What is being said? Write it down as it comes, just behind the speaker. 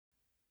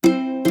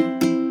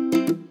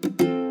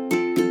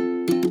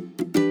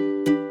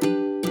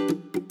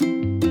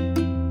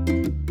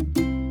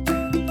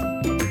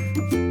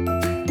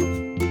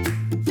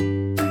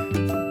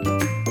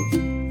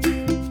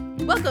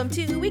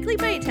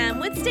Sleep Night Time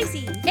with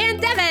Stacy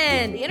and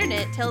Devin. The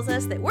internet tells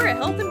us that we're a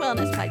health and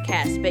wellness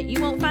podcast, but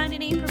you won't find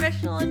any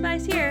professional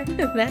advice here.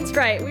 That's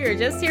right. We are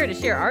just here to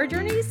share our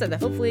journeys so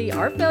that hopefully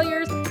our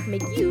failures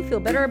make you feel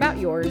better about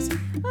yours.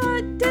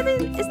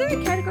 Devin, is there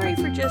a category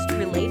for just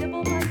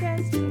relatable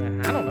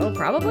podcast? I don't know,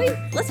 probably.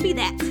 Let's be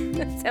that.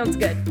 Sounds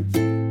good.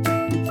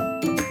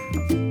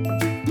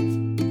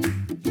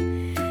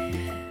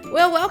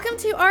 Well, welcome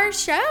to our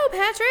show,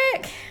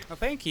 Patrick. Well,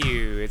 thank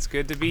you. It's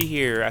good to be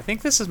here. I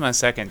think this is my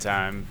second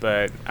time,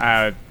 but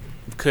I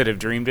could have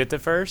dreamed it the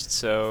first,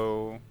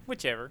 so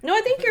whichever. No,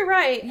 I think you're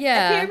right.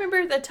 Yeah. I can't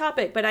remember the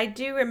topic, but I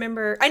do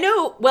remember. I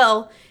know,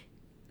 well,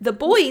 the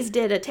boys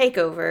did a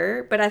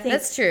takeover, but I think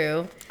That's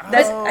true.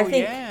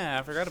 Yeah,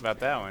 I forgot about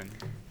that one.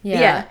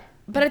 Yeah.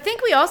 But I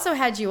think we also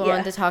had you Yeah.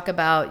 on to talk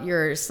about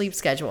your sleep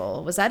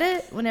schedule. Was that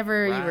it?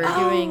 Whenever you were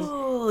Right. doing...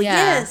 Oh, Yeah.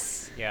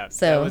 yes. Yeah,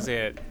 So- that was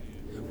it.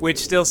 Which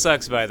still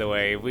sucks, by the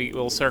way.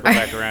 We'll circle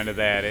back around to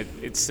that.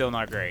 It's still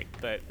not great,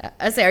 but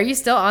I say, are you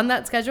still on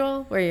that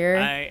schedule where you're...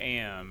 I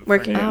am.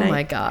 Working for at Oh now. night.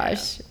 my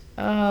gosh.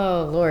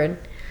 Oh, Lord.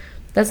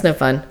 That's no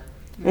fun.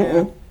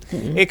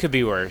 It could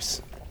be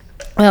worse.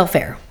 Well,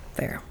 fair.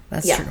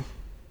 That's Yeah. true.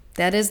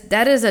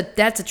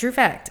 That's a true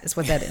fact, is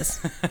what that is.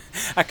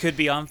 I could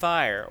be on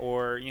fire,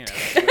 or, it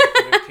could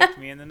have kicked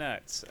me in the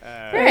nuts.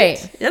 Right.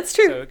 That's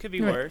true. So it could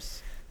be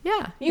worse.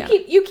 Yeah.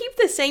 You keep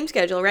the same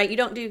schedule, right? You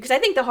don't do, because I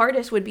think the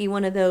hardest would be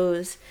one of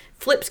those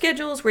flip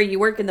schedules where you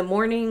work in the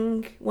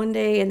morning one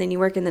day and then you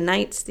work in the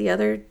nights the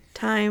other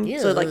time.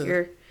 So like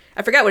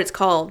I forgot what it's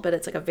called, but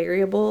it's like a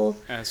variable,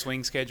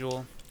 Swing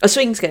schedule. a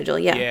swing schedule.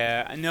 Yeah.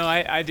 Yeah, no,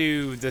 I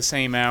do the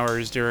same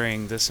hours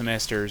during the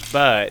semesters,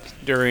 but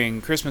during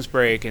Christmas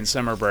break and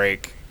summer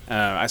break,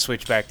 I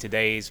switch back to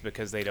days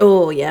because they don't.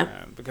 Oh, yeah.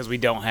 Because we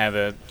don't have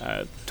a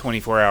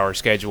 24-hour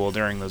schedule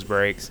during those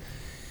breaks.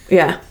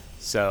 Yeah.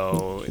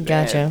 So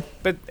Gotcha.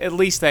 but at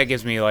least that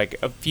gives me like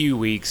a few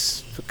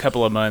weeks, a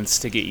couple of months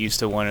to get used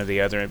to one or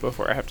the other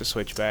before I have to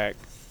switch back.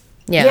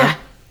 Yeah. Yeah.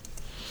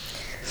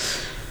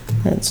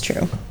 That's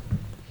true.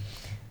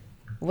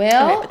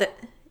 Well, Okay,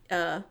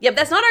 but yep,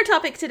 that's not our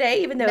topic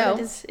today, even though No. it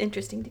is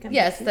interesting to come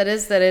yes, back to.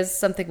 that is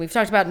something we've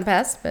talked about in the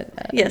past, but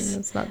Yes.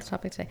 it's not the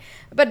topic today.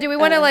 But do we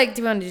want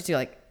to just do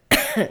like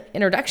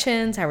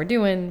introductions, how we're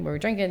doing, what we're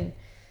drinking?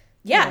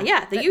 Yeah,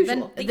 yeah, the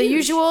usual. The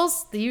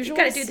usuals. The usuals. You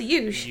gotta do the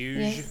usual.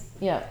 Usually.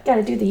 Yeah.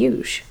 Gotta do the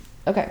usual.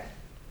 Okay.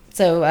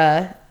 So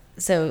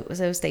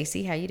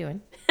Stacy, how you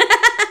doing?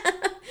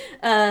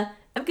 I'm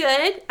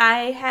good.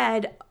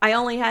 I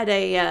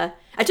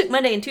took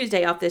Monday and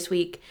Tuesday off this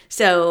week,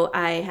 so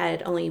I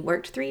had only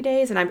worked 3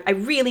 days, and I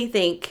really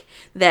think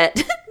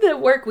that the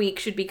work week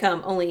should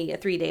become only a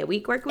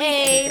 3-day-a-week work week. I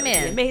think that would be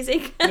Amen.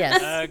 amazing.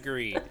 Yes.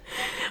 Agreed.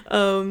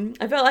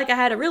 I felt like I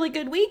had a really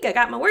good week. I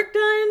got my work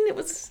done. It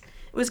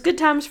was good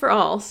times for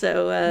all.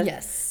 So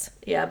Yes.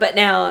 yeah, but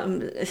now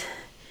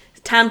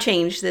time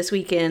changed this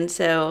weekend,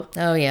 so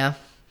Oh yeah.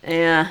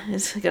 yeah,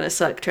 it's gonna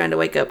suck trying to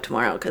wake up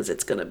tomorrow because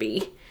it's gonna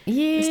be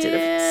instead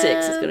of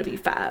 6, it's gonna be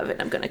 5,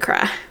 and I'm gonna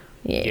cry.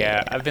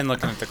 Yeah, I've been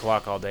looking at the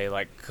clock all day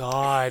like,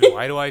 God,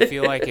 why do I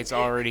feel like it's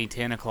already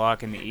 10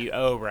 o'clock in the evening?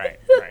 Oh, right.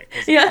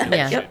 'Cause Yeah. it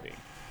Yeah. should be.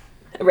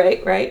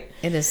 Right.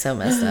 It is so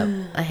messed up.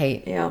 I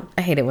hate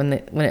it when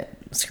it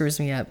screws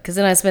me up, because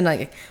then I spend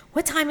like,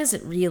 what time is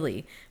it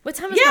really? What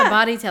time is my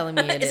body telling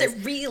me it is? Is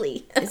it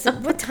really?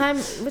 What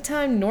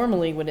time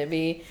normally would it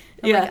be?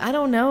 I'm Yeah. like, I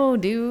don't know,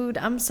 dude.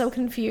 I'm so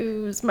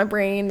confused. My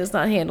brain does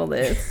not handle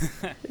this.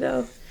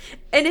 No.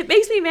 And it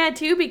makes me mad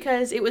too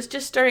because it was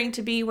just starting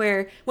to be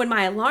where when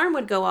my alarm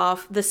would go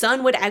off, the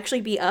sun would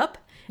actually be up.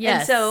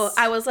 Yes. And so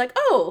I was like,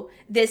 oh,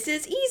 this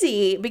is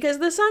easy because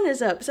the sun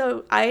is up.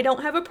 So I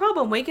don't have a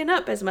problem waking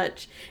up as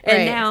much. And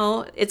Right.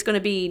 now it's going to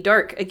be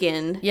dark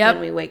again Yep.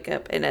 when we wake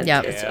up. And it's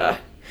Yep. just, Yeah.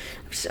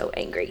 I'm so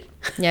angry.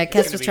 Yeah,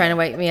 Kes was trying to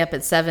wake me up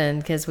at 7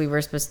 because we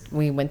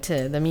went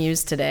to the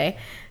Muse today,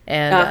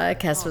 and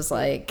Kes was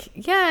like,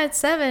 "Yeah, it's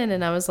 7,"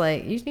 and I was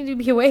like, "You need to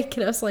be awake,"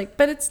 and I was like,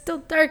 "But it's still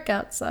dark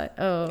outside."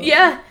 Oh,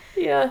 Yeah.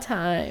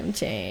 time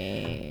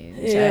change.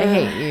 Yeah. I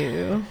hate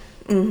you.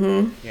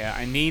 Yeah,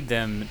 I need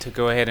them to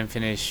go ahead and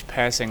finish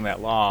passing that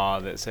law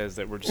that says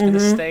that we're just going to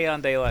stay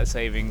on daylight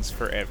savings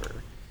forever.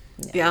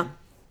 Yeah.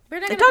 We're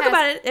not They going to talk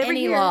about it every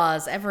any year.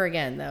 laws ever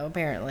again, though.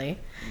 Apparently,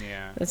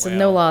 Yeah. so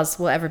no laws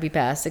will ever be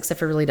passed except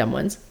for really dumb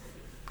ones.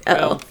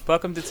 Well,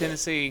 welcome to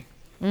Tennessee.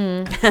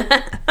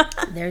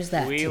 There's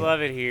that. We too.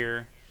 love it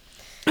here.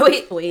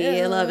 We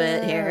love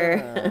it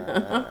here.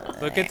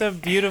 Look at the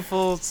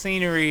beautiful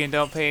scenery and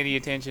don't pay any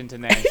attention to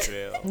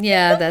Nashville.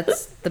 Yeah,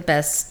 that's the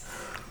best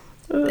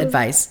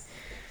advice.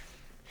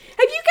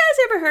 Have you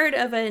guys ever heard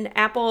of an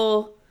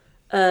apple,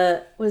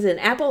 was it an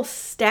apple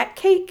stack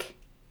cake?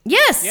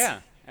 Yes. Yeah,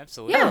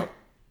 absolutely. Yeah.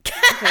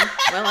 Okay.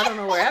 Well, I don't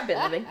know where I've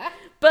been living.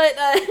 But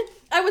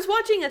I was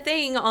watching a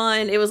thing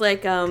on, it was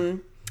like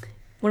one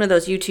of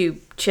those YouTube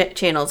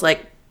channels,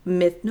 like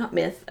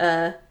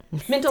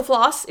Mental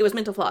Floss. It was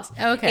Mental Floss.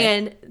 Okay.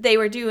 And they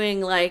were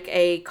doing like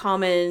a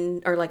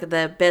common or like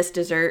the best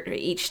dessert in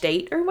each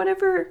state or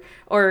whatever,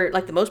 or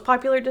like the most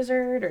popular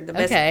dessert or the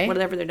best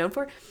whatever they're known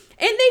for.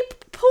 And they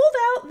pulled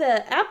out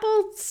the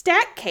apple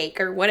stack cake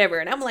or whatever,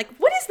 and I'm like,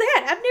 what is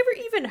that? I've never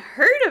even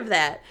heard of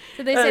that.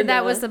 Did they say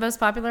that was the most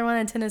popular one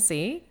in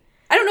Tennessee?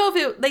 I don't know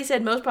if they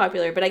said most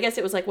popular, but I guess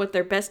it was like what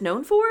they're best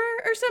known for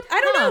or something.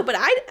 I don't know, but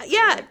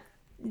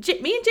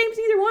me and James,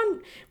 neither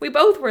one, we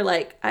both were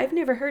like, I've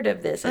never heard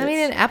of this. I mean,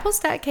 an apple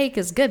stack cake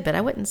is good, but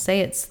I wouldn't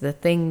say it's the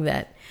thing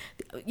that...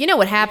 You know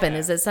what happened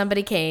is that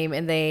somebody came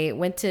and they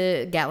went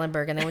to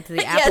Gatlinburg and they went to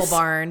the apple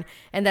barn,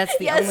 and that's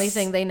the only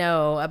thing they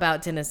know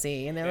about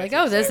Tennessee. And they're like,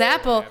 oh, this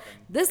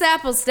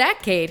apple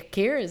stack cake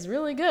here is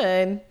really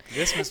good.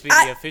 This must be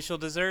the official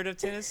dessert of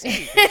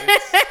Tennessee.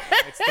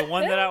 It's the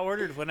one that I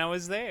ordered when I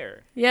was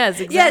there. Yes,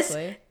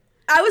 exactly. Yes.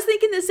 I was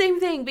thinking the same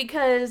thing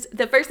because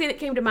the first thing that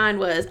came to mind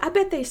was, I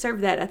bet they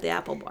serve that at the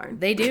apple barn.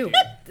 They do.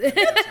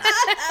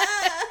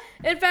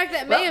 In fact,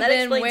 that may have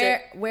been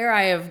where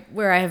I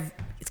have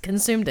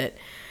consumed it.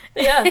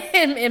 Yeah.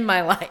 in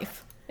my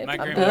life. My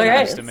grandmother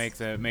used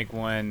to make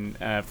one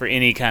for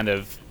any kind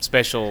of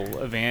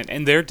special event,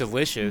 and they're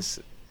delicious.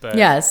 But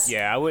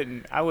I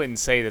wouldn't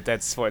say that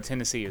that's what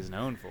Tennessee is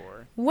known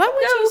for. What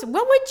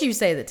would you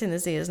say that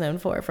Tennessee is known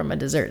for from a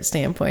dessert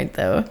standpoint,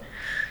 though?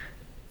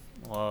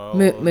 Well,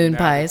 moon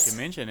pies. You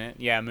mention it,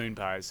 moon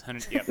pies.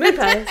 Yep. Moon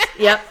pies.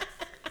 Yep.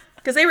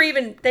 Because they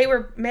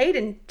were made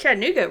in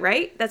Chattanooga,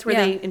 right? That's where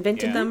they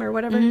invented them or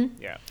whatever.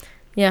 Mm-hmm. Yeah.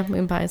 Yeah,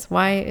 moon pies.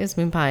 Why is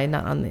moon pie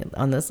not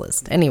on this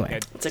list? Anyway,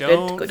 it's a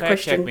don't good fact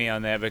question. check me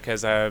on that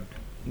because I'm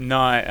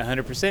not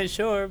 100%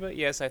 sure, but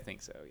yes, I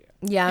think so. Yeah.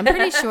 Yeah, I'm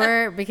pretty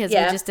sure because we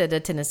just did a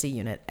Tennessee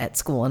unit at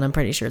school, and I'm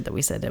pretty sure that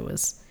we said it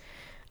was.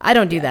 I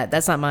don't do that.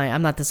 That's not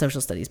I'm not the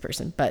social studies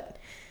person, but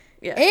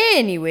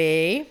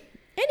anyway,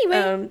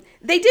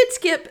 they did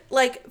skip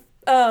like.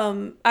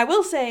 I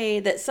will say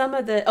that some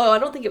of the I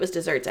don't think it was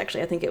desserts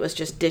actually. I think it was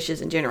just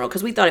dishes in general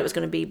because we thought it was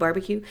going to be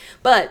barbecue,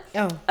 but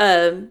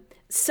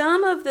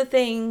some of the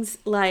things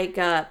like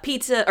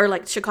pizza or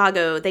like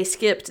Chicago, they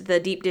skipped the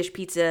deep dish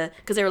pizza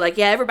because they were like,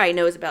 everybody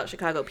knows about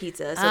Chicago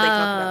pizza, so they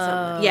talked about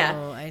something.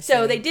 Yeah,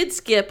 so they did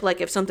skip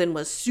like if something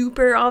was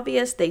super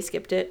obvious, they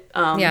skipped it.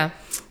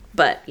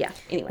 But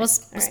anyway. Well,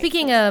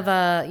 speaking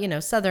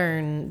of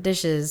Southern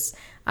dishes,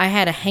 I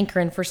had a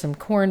hankering for some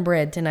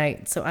cornbread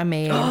tonight, so I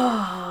made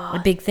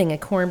a big thing of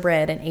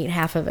cornbread and ate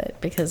half of it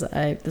because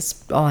this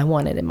is all I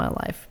wanted in my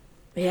life.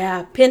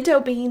 Yeah, pinto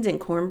beans and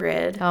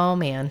cornbread. Oh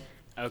man.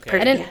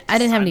 Okay. I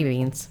didn't have any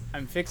beans.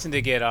 I'm fixing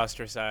to get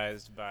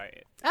ostracized by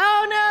it.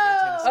 Oh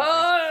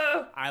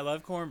no! I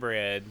love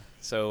cornbread,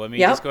 so let me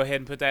just go ahead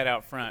and put that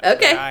out front.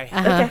 Okay. I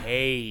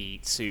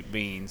hate soup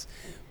beans.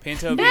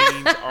 Pinto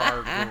beans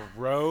are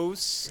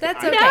gross.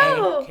 That's okay. I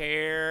don't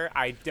care.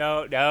 I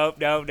don't. Nope.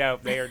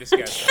 They are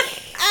disgusting.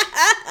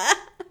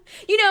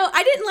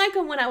 I didn't like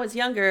them when I was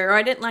younger, or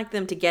I didn't like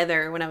them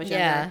together when I was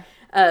younger.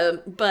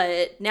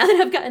 But now that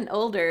I've gotten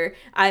older,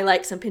 I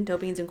like some pinto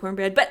beans and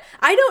cornbread. But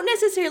I don't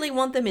necessarily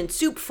want them in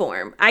soup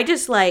form. I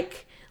just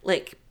like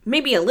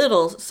maybe a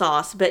little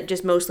sauce, but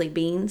just mostly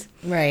beans.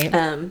 Right.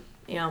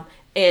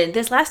 And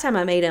this last time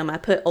I made them, I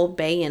put Old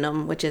Bay in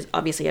them, which is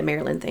obviously a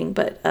Maryland thing.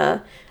 But I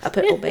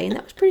put Old Bay, and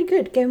that was pretty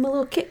good. Gave them a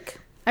little kick.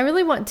 I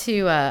really wanted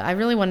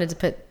to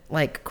put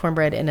like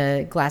cornbread in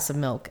a glass of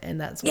milk, and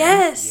that's what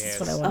that's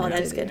what I wanted.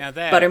 That's good. Now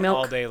that buttermilk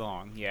all day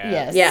long. Yeah.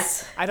 Yes.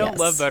 Yes. I don't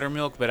love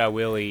buttermilk, but I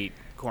will eat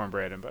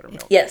cornbread and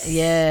buttermilk. Yes.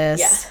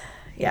 Yes.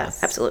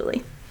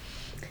 Absolutely.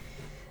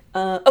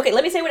 Okay,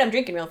 let me say what I'm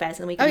drinking real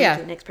fast, and then we can move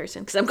to the next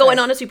person because I'm going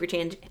on a super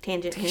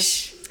tangent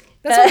here.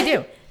 That's what we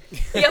do.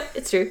 Yep,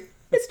 it's true.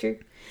 It's true.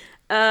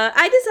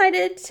 I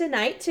decided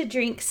tonight to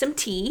drink some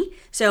tea,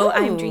 so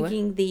I'm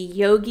drinking the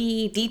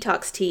Yogi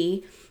Detox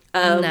Tea.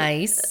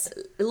 Nice.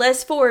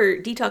 Less for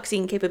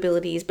detoxing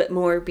capabilities, but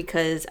more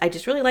because I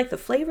just really like the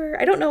flavor.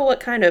 I don't know what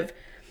kind of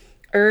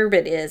herb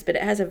it is, but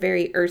it has a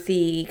very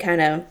earthy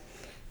kind of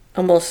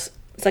almost,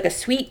 it's like a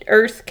sweet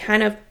earth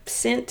kind of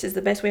scent is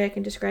the best way I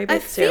can describe it. I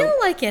feel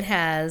like it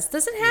has.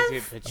 Does it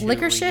have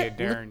liquor shit?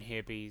 Darn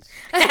hippies.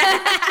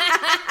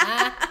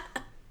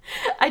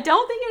 I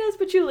don't think it has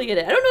patchouli in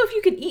it. I don't know if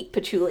you can eat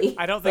patchouli.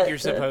 I don't think you're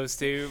supposed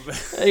to.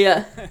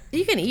 Yeah.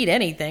 You can eat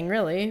anything,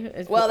 really.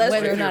 Well, that's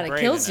whether true. or not it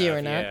kills you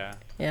or not.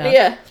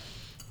 Yeah.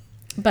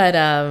 But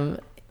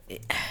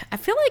I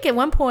feel like at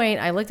one point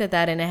I looked at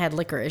that and it had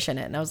licorice in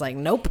it, and I was like,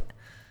 nope.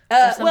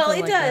 Well,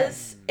 it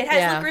does. That. It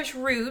has licorice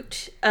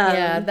root.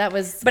 That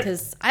was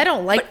because I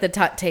don't like the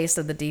taste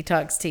of the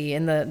detox tea,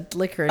 and the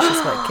licorice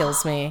is what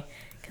kills me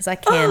because I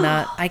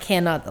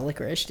cannot the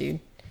licorice, dude.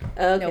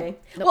 Okay.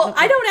 Nope.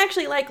 I don't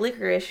actually like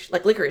licorice,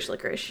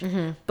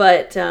 mm-hmm.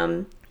 But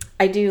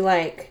I do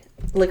like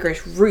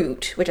licorice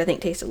root, which I think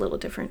tastes a little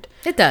different.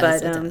 It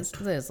does. But, it does.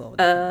 It is a little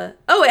different.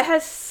 It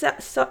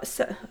has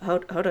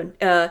hold on.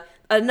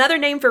 Another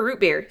name for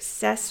root beer,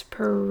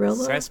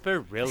 sarsaparilla.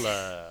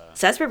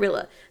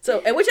 Sarsaparilla.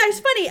 So, which is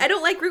funny. I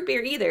don't like root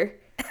beer either,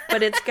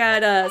 but it's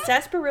got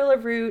sarsaparilla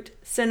root,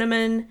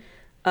 cinnamon,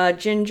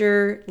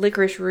 ginger,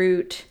 licorice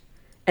root,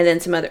 and then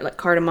some other like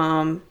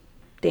cardamom,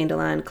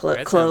 dandelion, clove.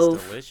 That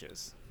sounds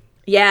delicious.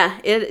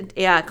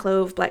 Yeah,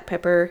 clove, black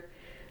pepper.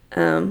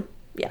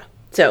 Yeah,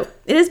 so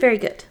it is very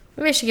good.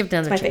 Maybe I should give it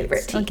another chance. My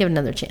favorite tea. I'll give it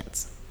another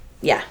chance.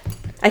 Yeah,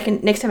 I can.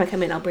 Next time I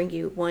come in, I'll bring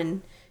you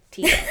one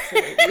tea. So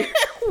you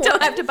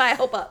don't have to buy a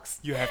whole box.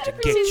 You have to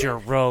get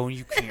your own.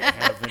 You can't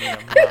have any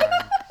of mine.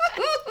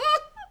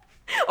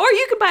 Or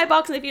you can buy a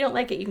box, and if you don't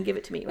like it, you can give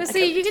it to me. Well,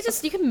 see,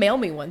 you can mail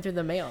me one through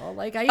the mail.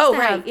 Like I used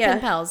to have pen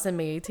pals send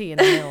me tea in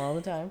the mail all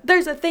the time.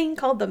 There's a thing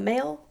called the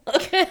mail.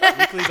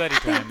 Weekly Buddy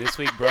Time this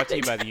week brought to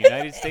you by the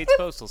United States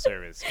Postal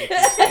Service.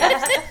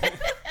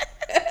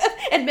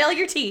 And mail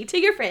your tea to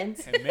your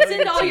friends.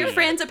 Send all your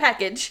friends a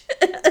package.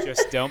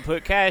 Just don't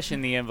put cash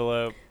in the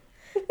envelope.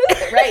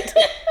 Right.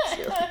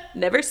 You'll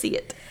never see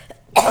it.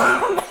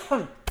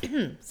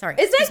 Sorry.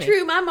 Is that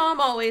true? My mom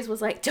always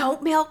was like,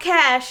 don't mail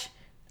cash.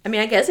 I mean,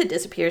 I guess it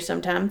disappears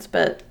sometimes,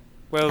 but...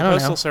 Well, the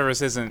Postal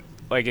Service isn't,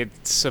 like,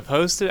 it's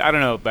supposed to... I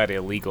don't know about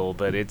illegal,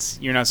 but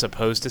you're not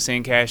supposed to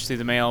send cash through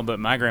the mail, but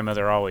my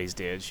grandmother always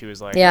did. She was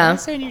like, I'll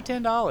send you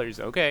 $10.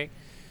 Okay.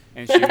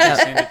 And she would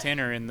just send a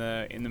tenner in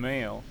the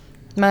mail.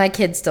 My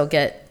kids still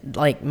get,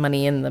 like,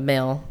 money in the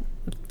mail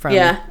from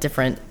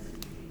different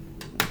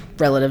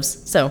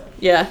relatives, so...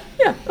 Yeah,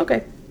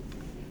 okay.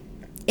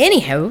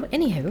 Anywho.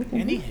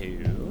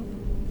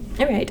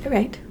 All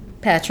right.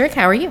 Patrick,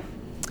 how are you?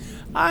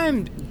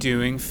 I'm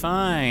doing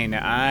fine.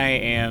 I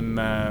am,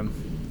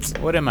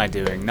 what am I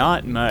doing?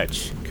 Not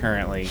much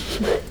currently.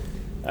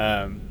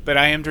 But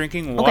I am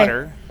drinking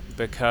water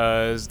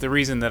because the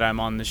reason that I'm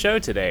on the show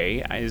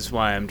today is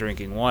why I'm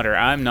drinking water.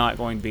 I'm not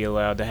going to be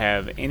allowed to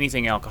have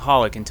anything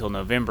alcoholic until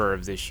November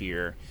of this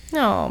year.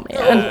 Oh,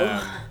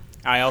 man.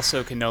 I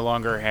also can no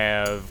longer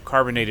have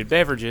carbonated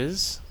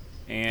beverages,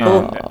 and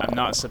I'm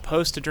not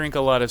supposed to drink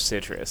a lot of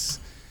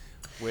citrus,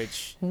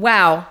 which...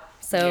 Wow.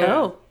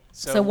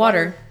 So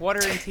water.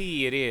 Water and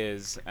tea it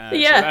is. So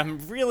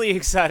I'm really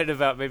excited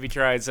about maybe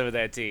trying some of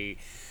that tea.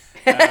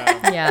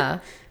 Yeah.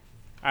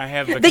 I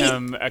have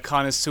become a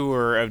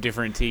connoisseur of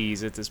different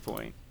teas at this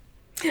point.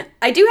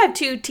 I do have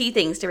 2 tea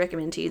things to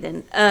recommend to you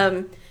then.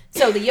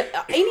 So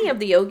any of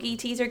the yogi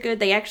teas are good.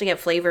 They actually have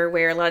flavor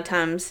where a lot of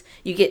times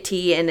you get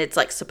tea and it's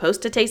like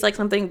supposed to taste like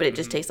something, but it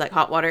just tastes like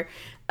hot water.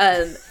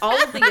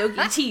 All of the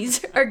yogi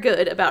teas are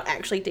good about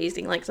actually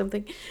tasting like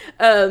something.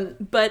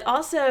 But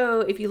also,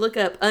 if you look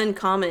up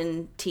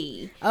uncommon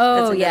tea,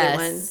 that's another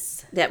one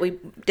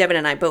that Devin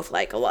and I both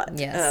like a lot.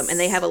 Yes. And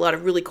they have a lot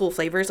of really cool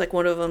flavors. Like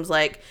one of them's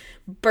like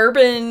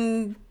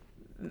bourbon,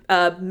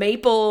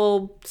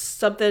 maple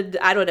something,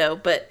 I don't know,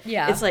 but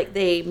it's like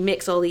they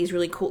mix all these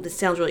really cool, this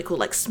sounds really cool,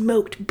 like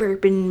smoked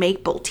bourbon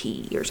maple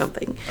tea or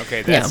something.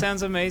 Okay, that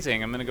sounds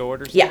amazing. I'm going to go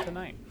order some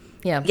tonight.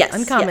 Yeah,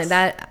 uncommon.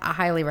 That I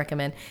highly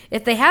recommend.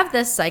 If they have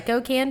this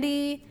Psycho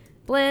Candy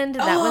blend,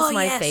 that was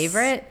my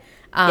favorite.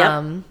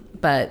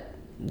 But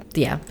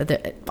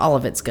all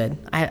of it's good.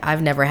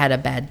 I've never had a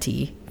bad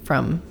tea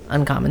from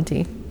Uncommon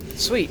Tea.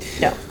 Sweet.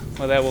 Yeah.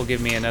 Well, that will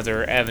give me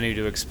another avenue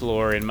to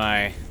explore in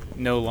my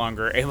no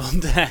longer able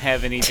to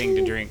have anything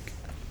to drink.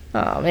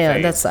 Oh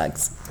man, that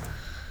sucks.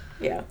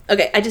 Yeah.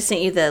 Okay, I just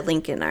sent you the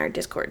link in our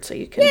Discord so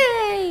you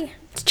can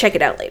check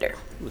it out later.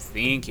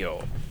 Thank you.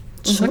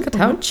 Check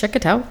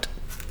it out.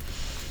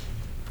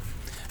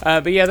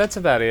 But yeah, that's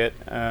about it.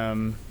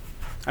 I'm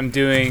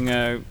doing.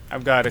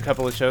 I've got a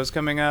couple of shows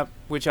coming up,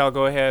 which I'll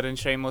go ahead and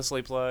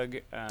shamelessly plug.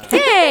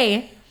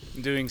 Hey!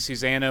 I'm doing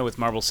Susanna with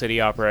Marble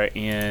City Opera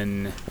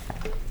in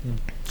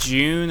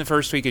June, the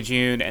first week of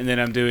June, and then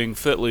I'm doing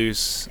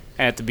Footloose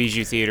at the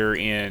Bijou Theater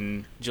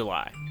in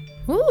July.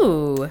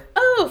 Ooh.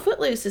 Oh,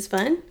 Footloose is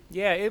fun.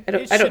 Yeah,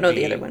 I don't know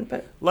the other one,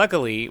 but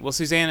luckily,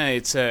 Susanna,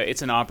 it's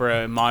an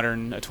opera, a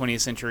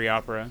 20th century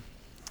opera.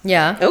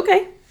 Yeah.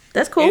 Okay,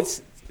 that's cool.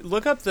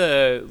 Look up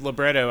the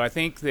libretto. I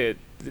think that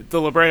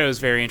the libretto is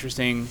very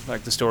interesting.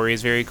 Like the story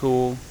is very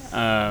cool.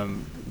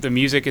 The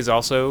music is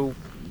also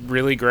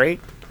really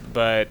great.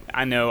 But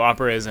I know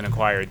opera is an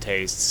acquired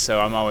taste, so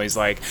I'm always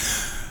like,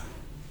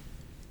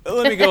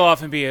 let me go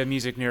off and be a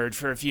music nerd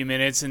for a few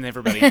minutes, and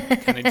everybody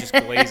kind of just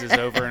glazes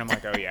over, and I'm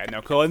like, oh yeah,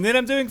 no, cool. And then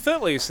I'm doing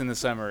Footloose in the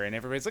summer, and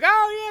everybody's like,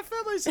 oh yeah,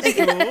 Footloose is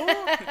cool.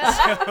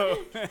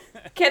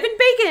 So, Kevin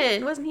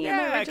Bacon, wasn't he in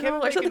the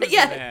original or something?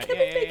 Yeah,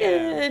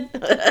 Kevin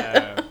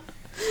Bacon.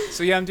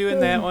 So yeah, I'm doing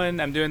that one.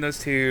 I'm doing those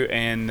 2,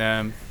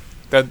 and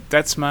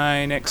that's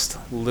my next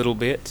little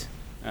bit.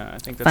 I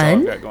think that's all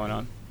I've got going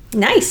on.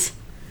 Nice.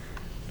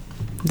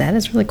 That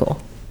is really cool.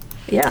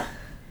 Yeah.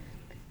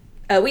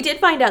 We did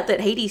find out that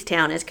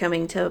Hadestown is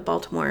coming to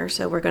Baltimore,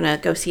 so we're going to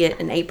go see it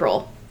in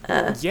April.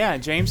 Yeah,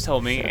 James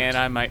told me, and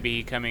I might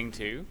be coming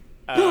too.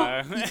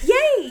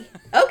 Yay!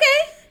 Okay.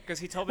 Because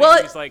he told me,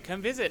 he's like,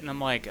 come visit, and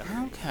I'm like,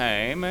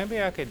 okay,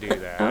 maybe I could do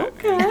that.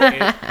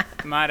 Okay.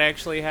 It might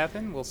actually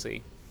happen. We'll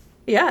see.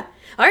 Yeah.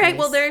 All right. Nice.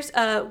 Well, there's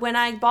when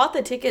I bought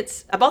the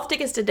tickets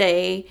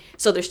today,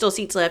 so there's still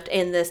seats left,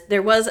 and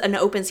there was an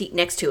open seat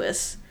next to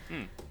us.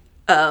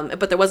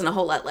 But there wasn't a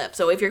whole lot left.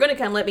 So if you're going to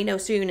come, let me know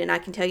soon, and I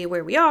can tell you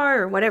where we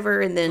are or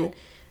whatever, and then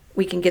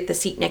we can get the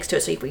seat next to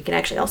us so we can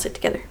actually all sit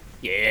together.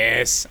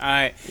 Yes,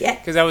 Yeah.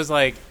 because I was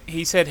like,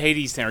 he said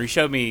Hadestown, or he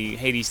showed me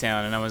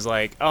Hadestown, and I was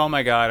like, oh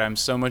my god, I'm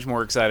so much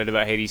more excited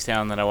about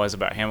Hadestown than I was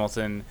about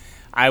Hamilton.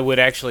 I would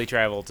actually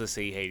travel to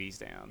see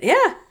Hadestown.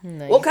 Yeah.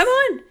 Nice. Well, come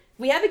on.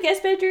 We have a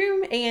guest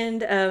bedroom,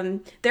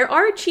 and there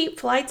are cheap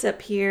flights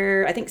up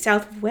here. I think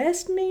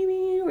Southwest,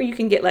 maybe, where you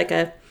can get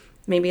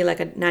maybe like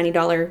a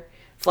 $90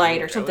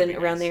 flight or that something would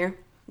be around nice. there.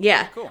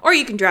 Yeah. Cool. Or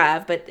you can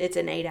drive, but it's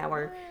an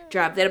 8-hour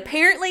drive that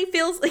apparently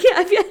feels like.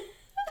 Yeah,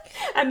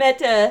 I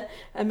met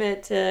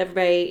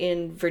everybody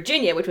in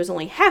Virginia, which was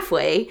only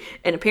halfway,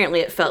 and apparently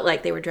it felt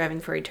like they were driving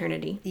for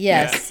eternity.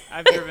 Yes. Yeah,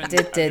 I've driven, Did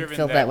I've driven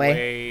feel that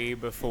way.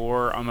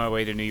 before on my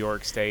way to New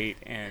York State,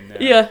 and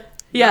Yeah.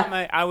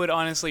 I would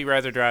honestly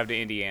rather drive to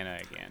Indiana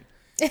again.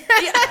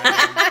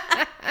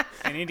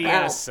 And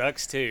Indiana Wow.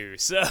 sucks too.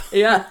 So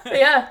Yeah.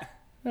 Yeah.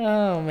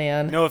 Oh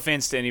man. no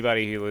offense to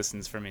anybody who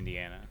listens from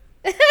Indiana.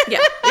 Yeah.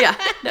 Yeah.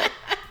 No.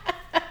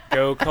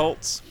 Go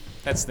Colts.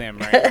 That's them,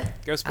 right?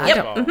 Go sports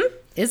Yep. ball. Mhm.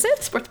 Is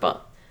it? Sports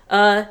ball.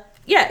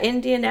 Yeah,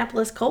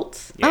 Indianapolis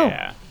Colts.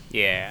 Yeah.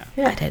 Yeah.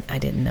 I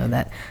didn't know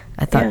that.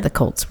 I thought Yeah. the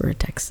Colts were a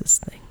Texas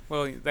thing.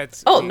 Well,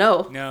 that's. Oh,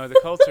 no. No, the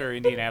Colts are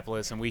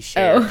Indianapolis, and we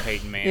share Oh.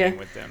 Peyton Manning Yeah.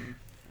 with them.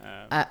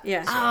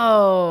 Yeah.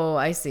 Oh,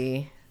 I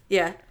see.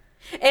 Yeah.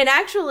 And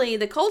actually,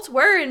 the Colts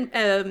were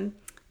in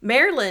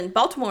Maryland,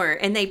 Baltimore,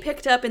 and they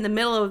picked up in the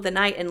middle of the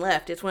night and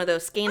left. It's one of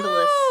those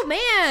scandalous Oh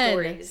man.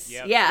 stories.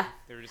 Yep. Yeah.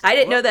 They were just I like,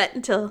 didn't know "Whoop, that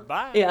until.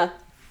 bye." Yeah.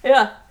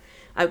 Yeah.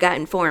 I got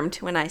informed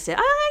when I said,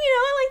 I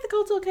like the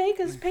Colts okay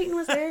because Peyton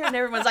was there. And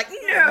everyone's like,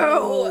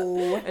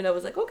 no. And I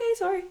was like, okay,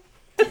 sorry.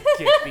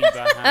 Get thee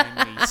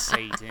behind me,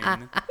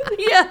 Satan.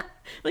 Yeah.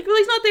 Like, well,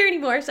 he's not there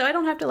anymore, so I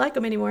don't have to like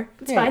him anymore.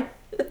 It's Yeah. fine.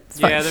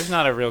 Yeah, there's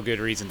not a real good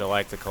reason to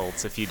like the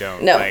Colts if you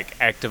don't No.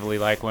 actively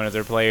like one of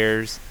their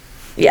players.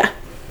 Yeah.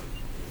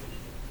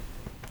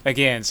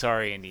 Again,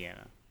 sorry,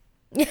 Indiana.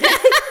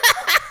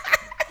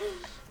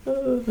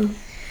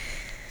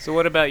 So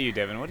what about you,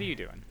 Devin? What are you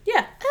doing?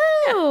 Yeah.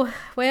 Oh,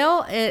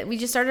 well, we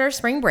just started our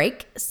spring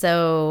break,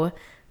 so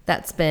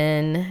that's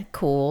been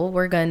cool.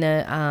 We're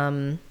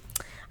gonna,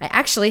 I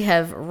actually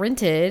have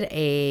rented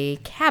a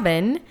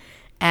cabin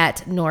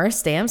at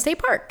Norris Dam State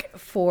Park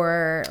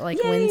for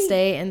like Yay.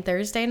 Wednesday and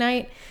Thursday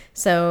night.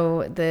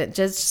 So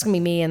just gonna be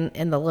me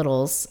and the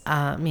littles,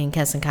 me and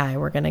Kes and Kai.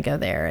 We're gonna go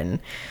there and,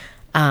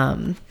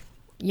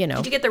 you know,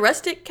 Did you get the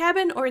rustic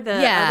cabin or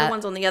the Yeah. other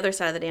ones on the other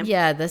side of the dam?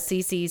 yeah, the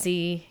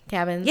CCC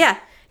cabins. Yeah.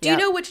 Do you Yep.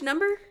 know which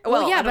number?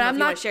 Well, yeah, I don't but know if I'm you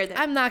not. wanna share that.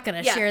 I'm not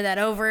gonna Yeah. share that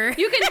over.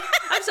 You can.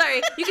 I'm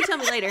sorry. You can tell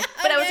me later.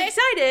 But I was Okay.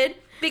 excited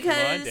because.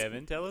 Come on,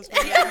 Devin, tell us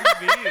what you're going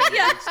to be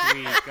Yeah. next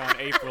week on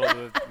April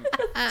the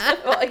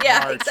Well, yeah,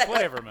 March, exactly.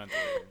 whatever month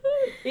it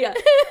is.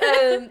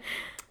 Yeah.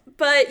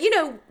 But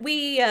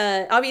we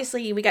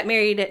obviously we got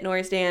married at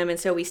Norris Dam, and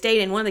so we stayed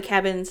in one of the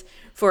cabins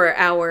for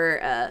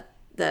our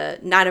the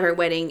night of our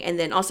wedding, and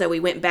then also we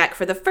went back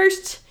for the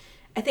first,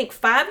 I think,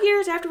 5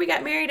 years after we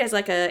got married as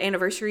like a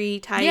anniversary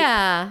type.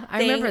 Yeah, I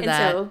thing. remember And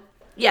that. So,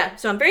 yeah,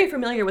 so I'm very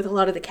familiar with a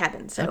lot of the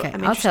cabins. So Okay,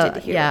 I'm I'll interested tell. to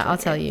hear. Yeah, what I'll you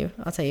tell think. you.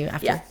 I'll tell you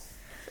after. Yeah.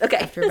 Okay,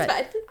 After, that's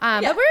but,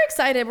 fine. Yeah. but we're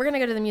excited. We're gonna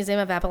go to the Museum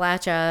of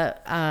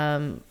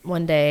Appalachia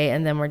one day,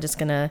 and then we're just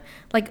gonna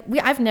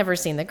I've never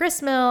seen the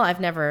grist mill. I've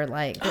never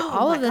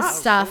all of the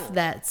stuff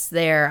that's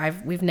there.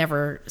 We've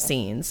never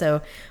seen.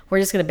 So we're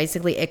just gonna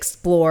basically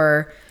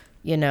explore,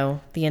 the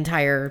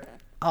entire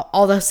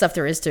all the stuff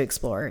there is to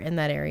explore in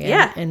that area.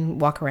 Yeah. and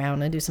walk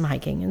around and do some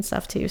hiking and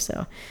stuff too.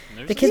 So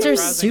There's the a kids are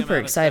surprising super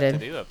amount of stuff excited.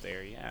 to do up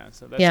there, yeah.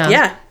 So that's Yeah.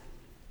 Yeah.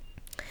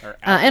 Or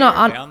and out there,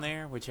 on- down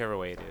there, whichever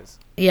way it is.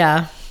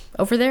 Yeah,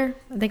 over there.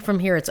 I think from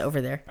here it's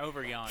over there.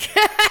 Over yonder.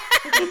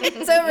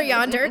 It's over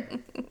yonder.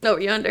 Oh,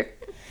 yonder.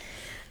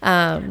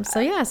 So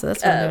yeah, so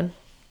that's what I'm doing.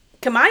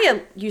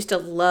 Kamaya used to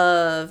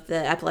love the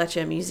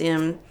Appalachia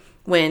Museum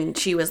when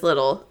she was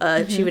little.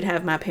 She would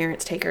have my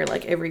parents take her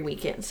like every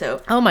weekend.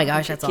 So Oh my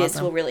gosh, that's kids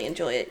awesome. will really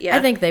enjoy it. Yeah,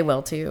 I think they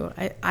will too.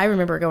 I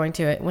remember going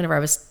to it whenever I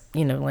was,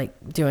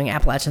 doing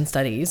Appalachian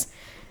studies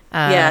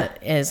Yeah.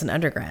 as an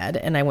undergrad.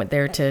 And I went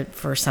there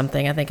for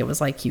something. I think it was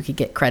like you could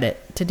get credit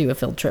to do a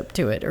field trip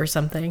to it or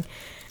something.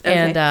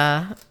 Okay.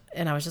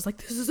 And I was just like,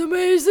 this is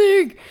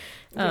amazing.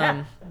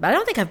 Yeah. But I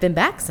don't think I've been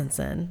back since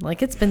then.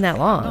 Like it's been that I've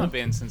long.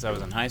 been since I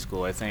was in high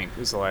school, I think.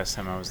 Was the last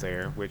time I was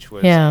there, which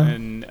was Yeah.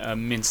 an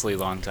immensely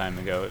long time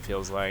ago, it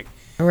feels like.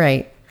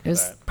 Right. It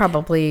was But-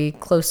 probably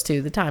close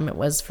to the time it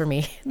was for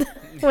me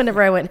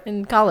whenever I went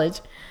in college.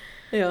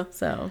 yeah.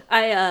 So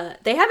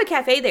They have a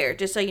cafe there,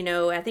 just so you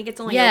know. I think it's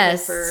only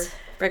Yes. open for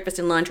breakfast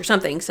and lunch or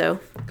something. So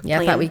yeah,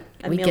 I plan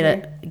thought we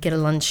meal get a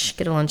lunch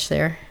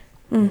there.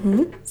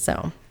 Mm-hmm.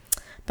 So,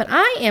 but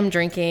I am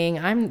drinking.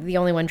 I'm the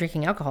only one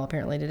drinking alcohol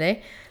apparently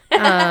today.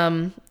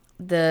 A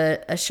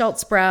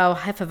Schultzbräu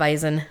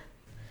Hefeweizen.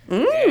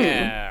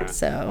 Yeah.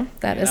 So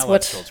that Man, is I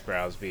what. like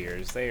Schultzbrau's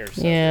beers. They are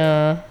so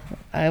Yeah,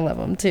 I love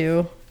them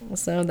too.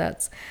 So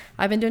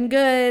I've been doing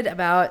good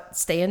about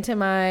staying to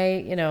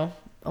my,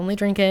 only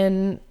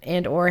drinking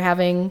and or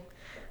having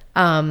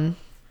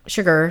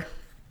sugar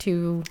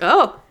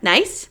Oh,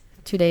 nice.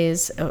 2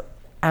 days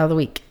out of the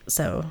week.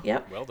 So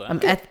Yep. Well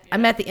done.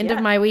 I'm at the end Yeah.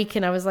 of my week,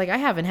 and I was like, I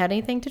haven't had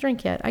anything to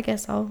drink yet. I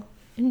guess I'll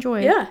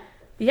enjoy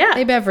Yeah.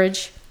 a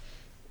beverage.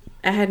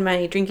 I had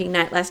my drinking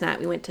night last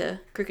night. We went to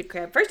Crooked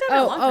Crab. First time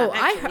in a long time,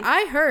 actually.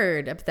 I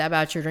heard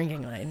about your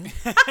drinking night.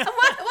 What?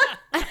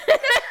 Last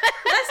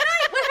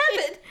night? What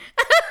happened?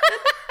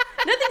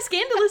 Nothing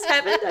scandalous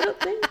happened, I don't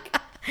think.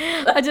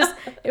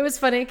 It was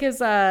funny because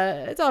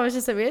Thomas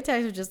just sent me a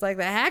text with just like,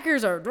 the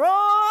hackers are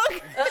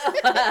drunk.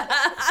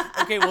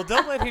 Okay, well,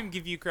 don't let him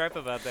give you crap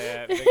about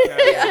that.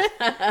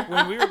 Because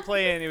when we were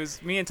playing, it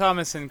was me and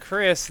Thomas and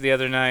Chris the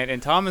other night,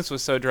 and Thomas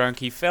was so drunk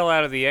he fell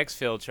out of the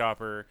X-Fill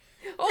chopper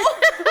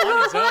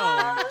on his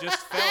own, just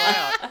fell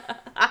out.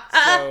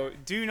 So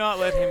do not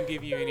let him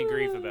give you any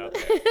grief about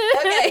that.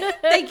 Okay,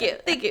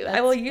 thank you.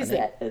 I will use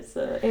that as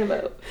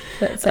ammo.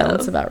 That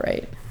sounds about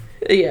right.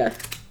 Yeah,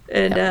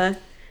 and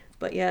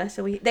but yeah,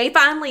 so they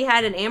finally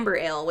had an amber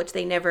ale, which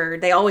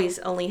they always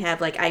only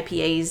have like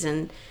IPAs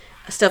and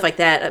stuff like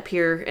that up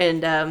here,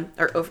 and I'm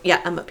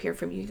up here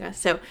from you guys,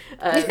 so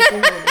they had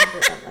an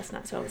amber ale last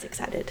night, so I was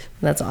excited.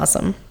 That's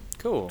awesome.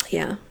 Cool.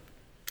 Yeah.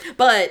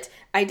 But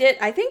I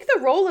think the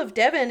role of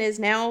Devin is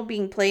now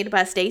being played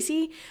by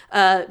Stacy,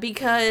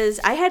 because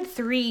I had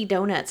 3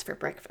 donuts for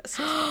breakfast.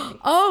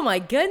 Oh my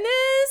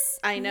goodness!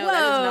 I know. That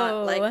is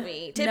not like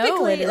me.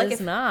 Typically, no, it like is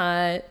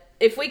not.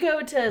 if we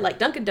go to like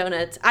Dunkin'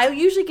 Donuts, I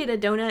usually get a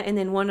donut and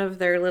then one of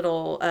their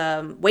little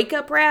wake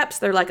up wraps.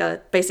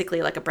 They're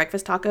basically like a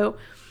breakfast taco.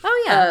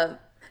 Oh yeah.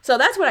 So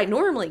that's what I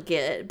normally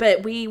get.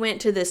 But we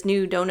went to this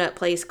new donut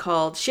place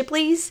called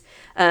Shipley's,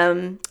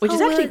 which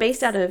is actually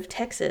based out of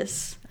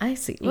Texas. I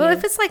see. Well,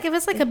 if it's like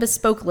a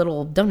bespoke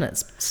little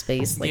donut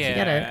space, like you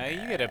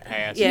gotta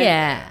pass.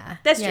 Yeah.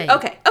 That's true. Yeah,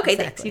 okay, exactly.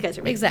 Thanks. You guys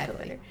are making me feel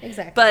better.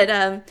 Exactly. But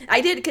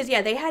I did because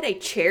they had a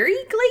cherry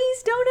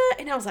glazed donut,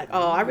 and I was like,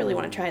 oh, I really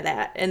want to try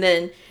that. And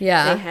then they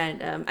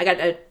had I got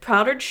a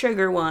powdered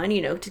sugar one,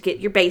 to get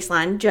your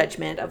baseline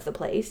judgment of the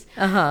place.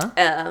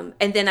 And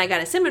then I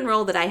got a cinnamon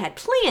roll that I had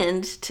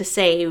planned to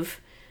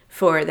save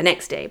for the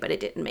next day, but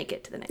it didn't make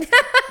it to the next day.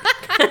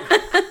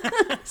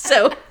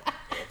 So,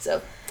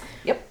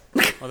 yep.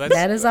 Well,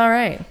 that is all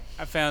right.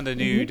 I found a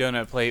new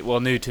donut place.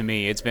 Well, new to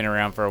me. It's been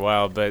around for a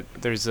while, but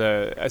there's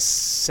a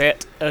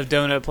set of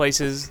donut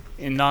places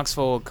in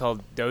Knoxville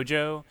called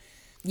Dojo.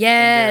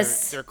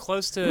 Yes. They're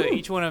close to,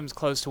 each one of them's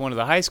close to one of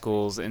the high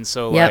schools. And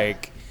so,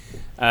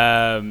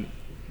 the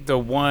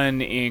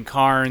one in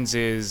Carnes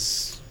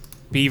is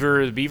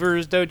Beaver's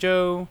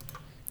Dojo.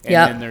 And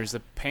then there's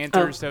the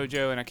Panthers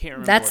Dojo, and I can't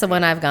remember. That's the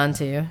one I've gone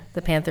to,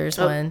 the Panthers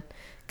one.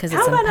 Because How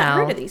it's have I in not Powell.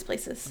 heard of these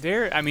places?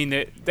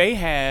 They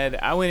had.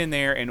 I went in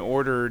there and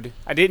ordered.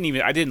 I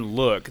didn't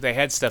look. They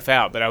had stuff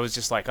out, but I was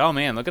just like, oh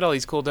man, look at all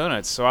these cool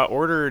donuts. So I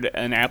ordered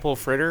an apple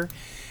fritter,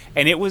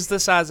 and it was the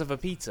size of a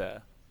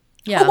pizza.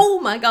 Yeah. Oh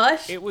my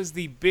gosh. It was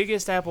the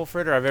biggest apple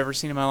fritter I've ever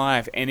seen in my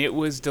life, and it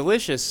was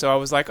delicious. So I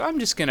was like, I'm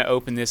just gonna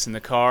open this in the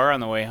car on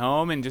the way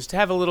home and just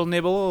have a little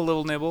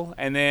nibble.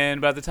 And then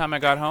by the time I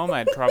got home,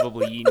 I'd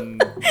probably eaten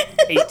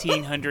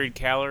 1,800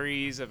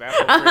 calories of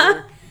apple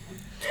fritter.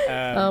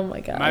 Oh my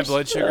gosh. My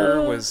blood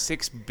sugar was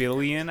 6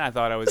 billion. I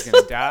thought I was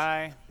going to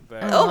die.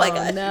 But Oh my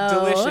gosh. No.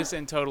 delicious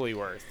and totally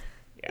worth.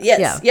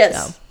 Yes. Yeah.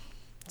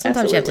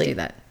 Sometimes you have to Absolutely. do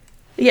that.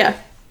 Yeah.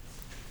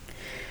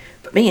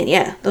 But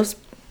man, those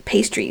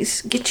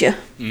pastries get you.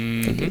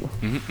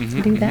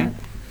 To do that.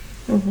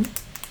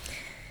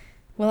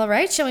 Well, all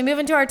right. Shall we move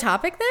into our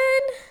topic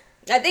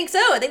then? I think so.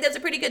 I think that's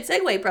a pretty good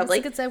segue, probably.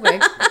 That's a good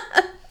segue.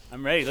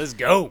 I'm ready. Let's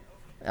go.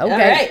 Okay. All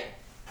right.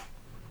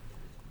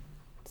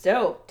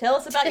 So, tell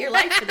us about your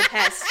life for the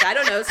past,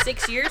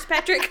 6 years,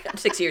 Patrick?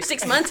 6 years.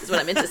 6 months is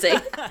what I meant to say.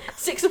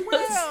 6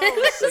 months.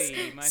 Let's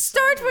see. My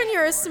Start son when was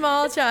you're a born.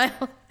 small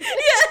child.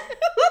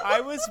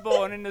 I was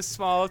born in a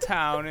small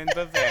town in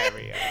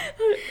Bavaria.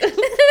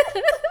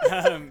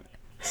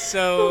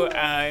 So,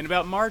 in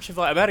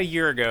about a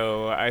year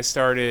ago, I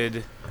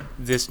started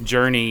this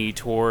journey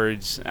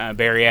towards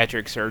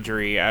bariatric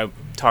surgery. I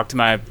talked to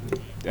my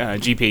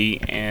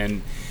GP,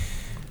 and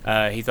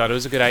he thought it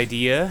was a good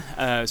idea.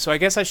 So I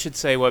guess I should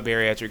say what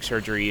bariatric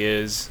surgery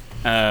is.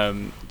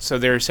 So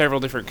there are several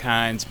different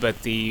kinds,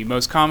 but the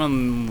most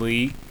most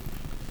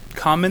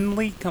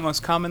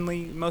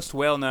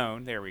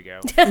well-known, there we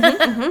go.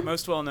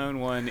 Most well-known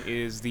one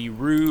is the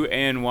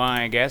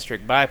Roux-en-Y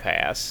gastric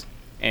bypass.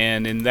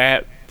 And in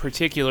that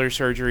particular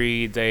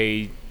surgery,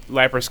 they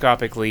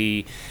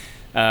laparoscopically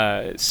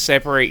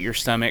separate your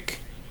stomach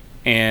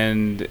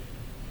and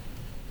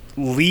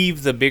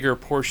leave the bigger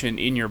portion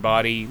in your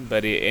body,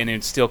 and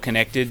it's still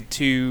connected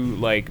to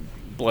like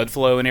blood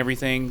flow and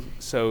everything.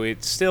 So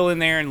it's still in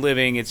there and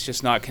living. It's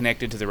just not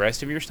connected to the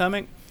rest of your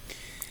stomach.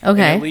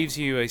 Okay. And it leaves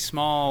you a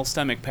small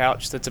stomach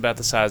pouch that's about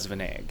the size of an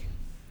egg.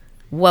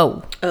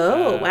 Whoa.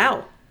 Oh,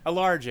 wow. A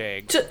large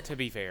egg, to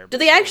be fair. Do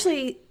they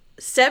actually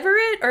sever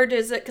it, or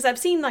does it? Because I've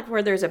seen like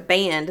where there's a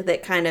band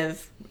that kind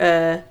of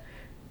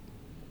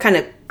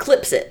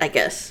clips it, I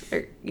guess,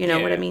 or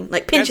what I mean,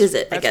 like pinches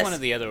it. I guess that's one of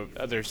the other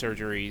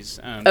surgeries.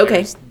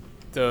 Okay.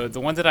 The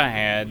one that I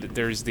had,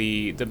 there's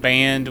the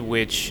band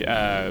which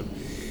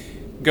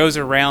goes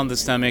around the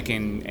stomach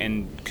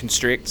and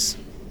constricts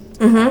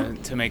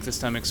to make the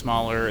stomach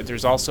smaller.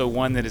 There's also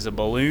one that is a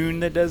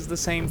balloon that does the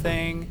same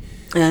thing.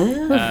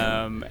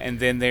 And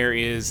then there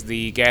is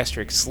the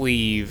gastric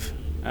sleeve,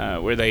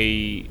 where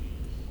they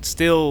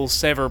still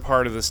sever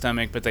part of the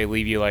stomach, but they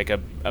leave you like a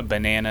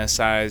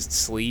banana-sized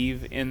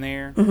sleeve in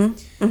there.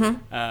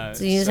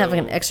 So you just have like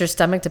an extra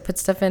stomach to put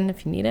stuff in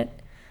if you need it?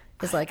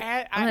 It's like,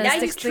 now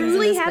you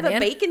truly have a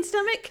bacon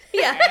stomach?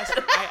 Yeah.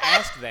 I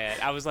asked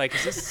that. I was like,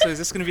 is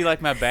this going to be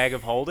like my bag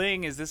of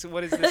holding?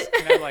 What is this?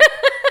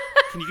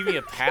 Can you give me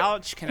a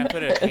pouch? Can I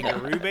put a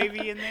kangaroo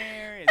baby in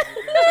there?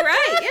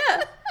 Right,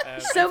 yeah.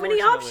 So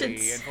many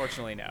options.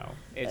 Unfortunately, no.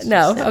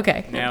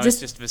 Okay. Now it's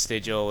just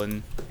vestigial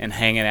and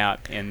hanging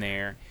out in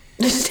there.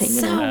 Just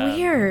hanging out.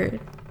 Weird.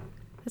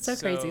 That's so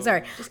crazy.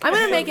 Sorry, I'm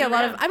gonna make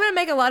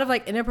a lot of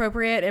like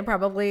inappropriate and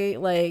probably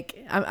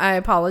like I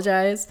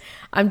apologize.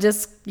 I'm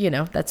just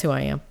that's who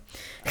I am.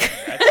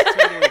 That's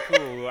totally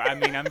cool. I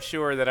mean, I'm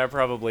sure that I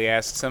probably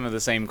asked some of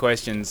the same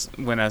questions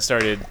when I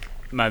started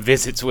my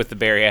visits with the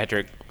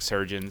bariatric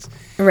surgeons,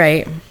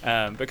 right?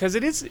 Because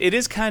it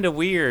is kind of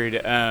weird.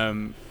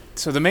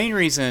 So the main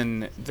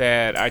reason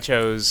that I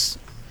chose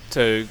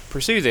to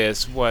pursue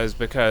this was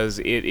because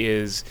it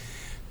is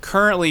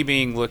currently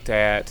being looked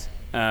at,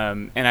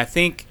 and I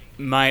think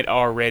might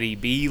already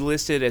be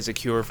listed as a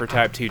cure for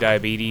type 2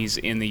 diabetes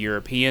in the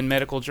European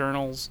medical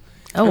journals.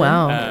 Oh,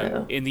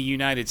 wow. In the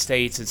United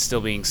States, it's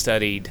still being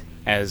studied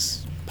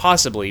as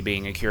possibly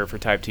being a cure for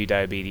type 2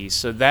 diabetes.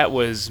 So that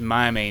was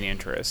my main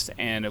interest.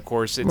 And, of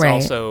course, it's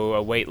also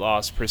a weight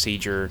loss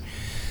procedure,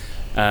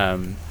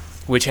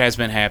 which has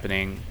been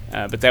happening.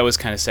 But that was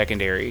kind of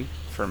secondary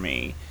for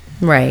me.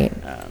 Right.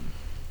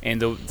 And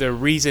the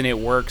reason it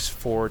works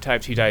for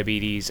type 2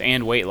 diabetes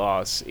and weight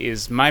loss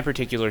is my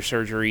particular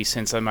surgery,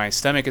 since my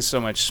stomach is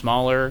so much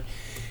smaller,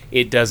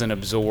 it doesn't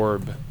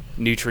absorb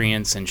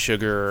nutrients and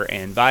sugar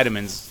and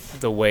vitamins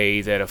the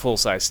way that a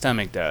full-size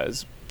stomach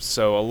does.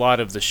 So a lot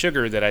of the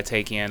sugar that I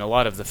take in, a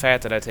lot of the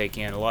fat that I take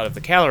in, a lot of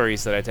the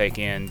calories that I take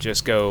in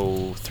just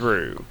go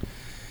through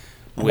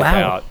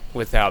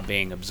without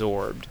being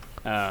absorbed.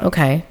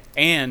 Okay.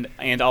 And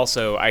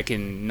also I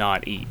can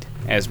not eat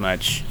as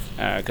much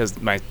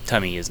because my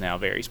tummy is now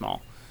very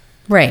small.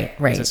 Right.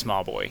 It's a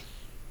small boy.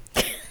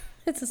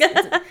 It's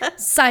the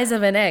size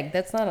of an egg.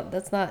 That's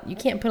not. You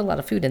can't put a lot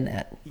of food in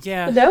that.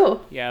 Yeah.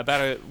 No. Yeah.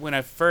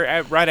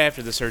 Right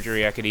after the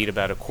surgery, I could eat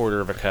about a quarter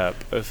of a cup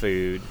of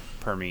food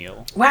per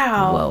meal.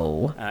 Wow.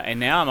 Whoa. And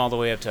now I'm all the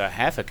way up to a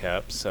half a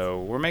cup.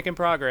 So we're making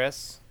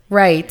progress.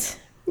 Right.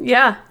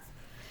 Yeah.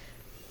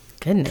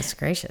 Goodness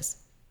gracious.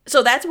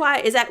 So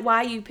is that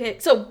why you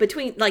picked, so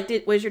between,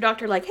 was your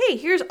doctor like, hey,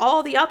 here's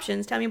all the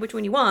options, tell me which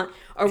one you want?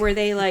 Or were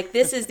they like,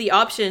 this is the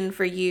option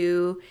for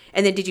you,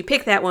 and then did you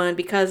pick that one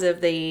because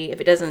of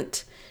if it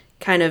doesn't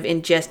kind of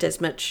ingest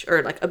as much,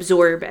 or like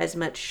absorb as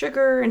much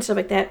sugar and stuff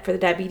like that for the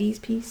diabetes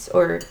piece,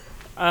 or?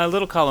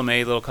 Little column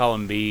A, little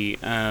column B.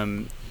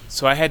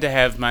 So I had to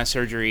have my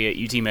surgery at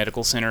UT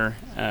Medical Center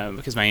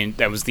because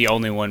that was the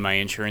only one my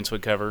insurance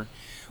would cover,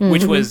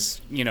 which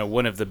was,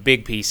 one of the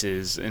big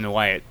pieces in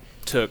why it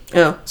took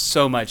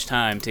so much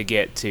time to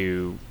get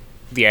to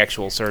the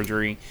actual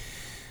surgery.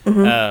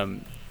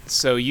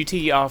 So UT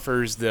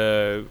offers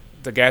the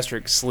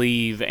gastric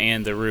sleeve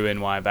and the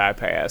Roux-en-Y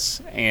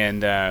bypass,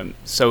 and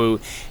so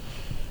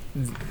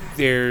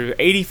there are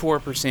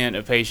 84%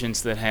 of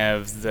patients that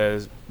have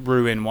the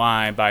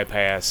Roux-en-Y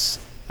bypass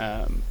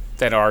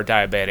that are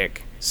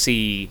diabetic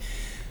see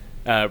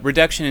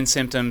reduction in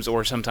symptoms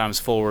or sometimes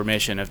full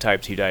remission of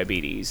type 2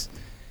 diabetes.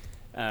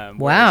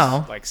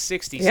 Wow. Like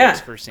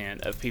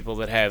 66% of people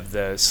that have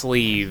the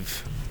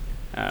sleeve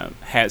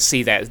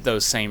see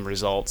those same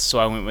results. So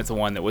I went with the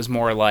one that was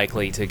more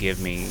likely to give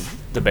me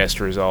the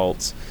best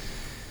results.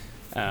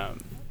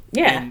 And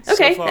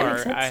okay. So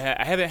far,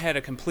 I haven't had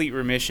a complete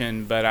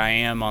remission, but I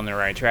am on the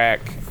right track.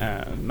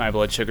 My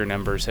blood sugar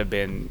numbers have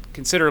been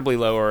considerably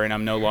lower, and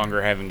I'm no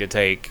longer having to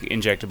take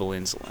injectable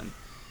insulin.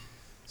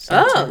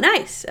 So,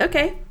 nice.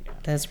 Okay.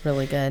 That's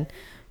really good.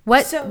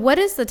 What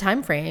is the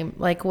time frame?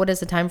 Like, what is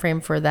the time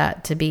frame for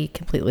that to be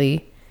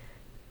completely,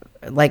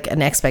 like,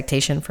 an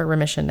expectation for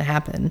remission to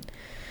happen?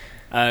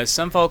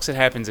 Some folks, it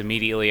happens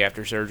immediately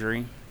after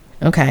surgery.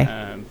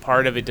 Okay.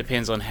 Part of it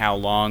depends on how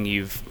long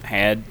you've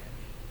had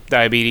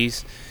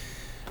diabetes.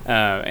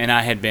 And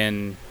I had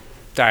been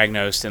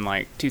diagnosed in,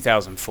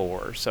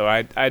 2004. So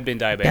I'd been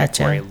diabetic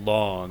for a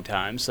long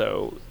time.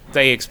 So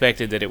they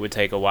expected that it would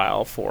take a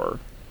while for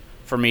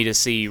me to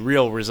see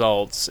real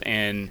results,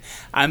 and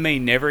I may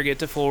never get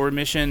to full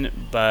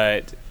remission,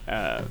 but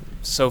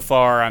so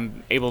far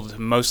I'm able to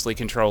mostly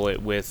control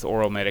it with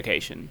oral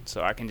medication,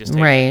 so I can just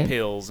take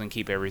pills and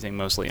keep everything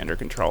mostly under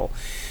control,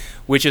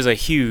 which is a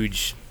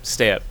huge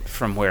step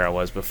from where I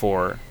was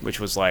before, which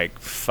was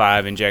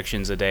 5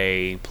 injections a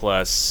day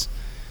plus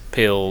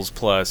pills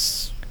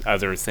plus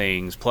other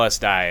things plus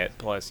diet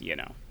plus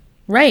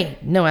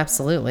Right. No,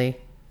 absolutely.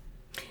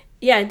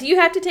 Yeah, do you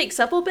have to take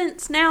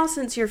supplements now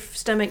since your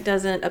stomach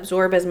doesn't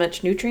absorb as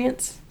much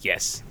nutrients?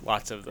 Yes,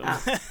 lots of them.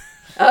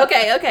 Oh.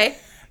 Okay.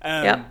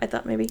 Yeah, I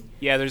thought maybe.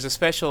 Yeah, there's a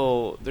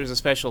special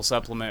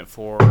supplement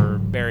for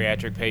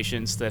bariatric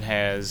patients that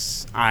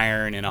has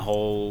iron and a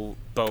whole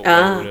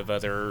boatload of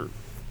other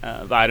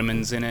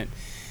vitamins in it.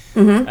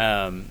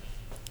 Mm-hmm.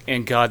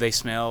 And God, they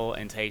smell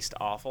and taste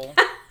awful.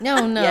 No.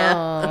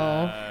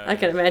 Yeah. I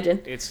can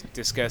imagine. It's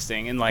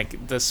disgusting, and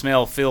like the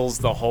smell fills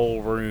the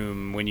whole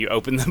room when you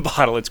open the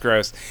bottle. It's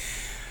gross.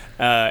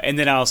 And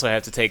then I also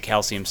have to take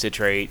calcium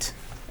citrate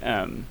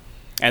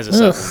as a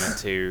supplement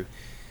too.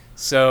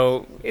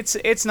 So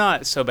it's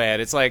not so bad.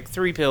 It's like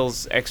 3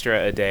 pills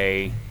extra a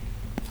day.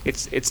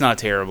 It's not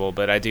terrible,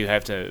 but I do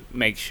have to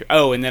make sure.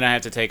 Oh, and then I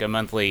have to take a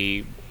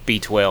monthly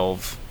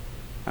B12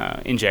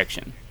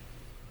 injection.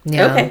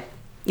 Yeah. Okay.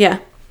 Yeah.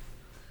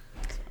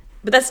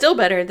 But that's still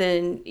better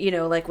than,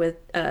 like with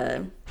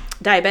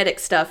diabetic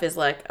stuff is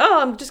like,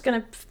 oh, I'm just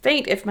going to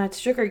faint if my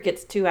sugar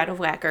gets too out of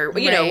whack or,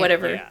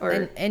 whatever. Yeah.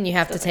 Or and you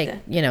have to take,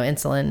 like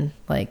insulin,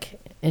 like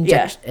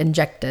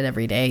injected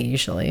every day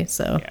usually.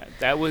 So yeah,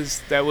 that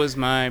was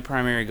my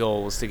primary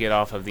goal, was to get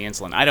off of the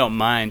insulin. I don't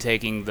mind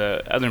taking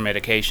the other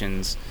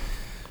medications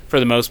for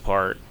the most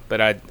part,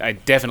 but I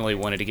definitely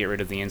wanted to get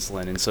rid of the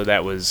insulin. And so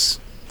that was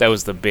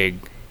the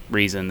big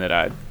reason that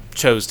I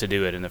chose to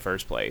do it in the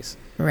first place.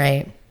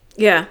 Right.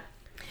 Yeah.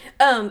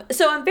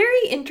 So I'm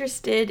very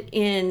interested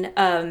in,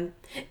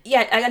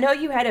 I know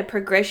you had a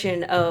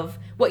progression of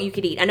what you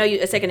could eat. I know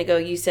a second ago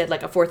you said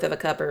like a fourth of a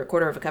cup or a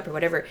quarter of a cup or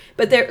whatever,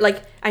 but there,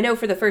 like, I know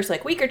for the first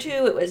like week or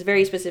two, it was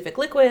very specific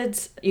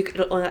liquids. You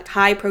could like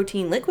high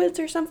protein liquids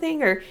or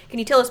something, or can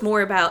you tell us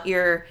more about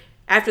your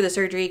after the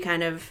surgery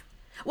kind of,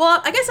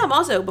 well, I guess I'm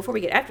also, before we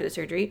get after the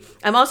surgery,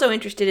 I'm also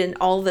interested in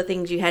all the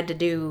things you had to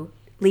do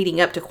leading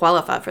up to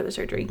qualify for the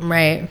surgery.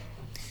 Right.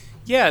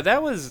 Yeah,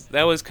 that was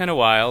kind of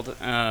wild.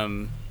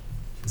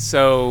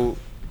 So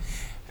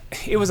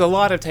it was a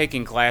lot of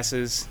taking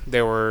classes.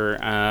 There were,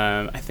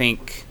 I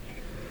think,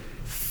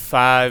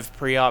 5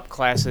 pre-op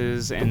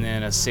classes and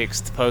then a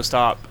 6th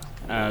post-op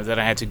that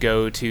I had to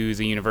go to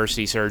the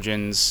university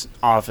surgeon's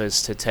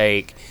office to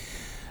take.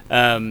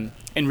 And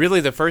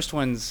really the first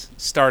ones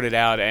started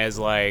out as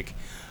like,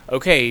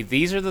 okay,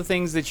 these are the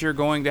things that you're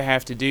going to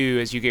have to do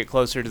as you get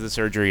closer to the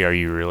surgery. Are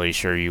you really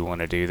sure you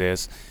want to do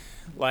this?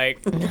 Like,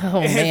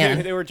 oh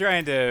man, they were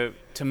trying to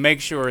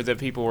make sure that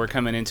people were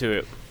coming into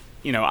it,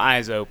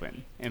 eyes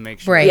open, and make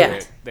sure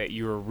right. that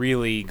you were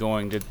really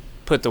going to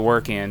put the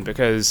work in,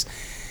 because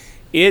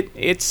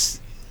it's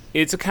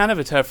a kind of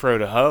a tough road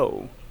to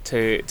hoe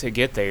to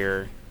get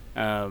there.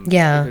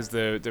 Yeah, because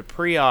the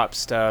pre-op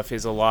stuff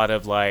is a lot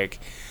of like,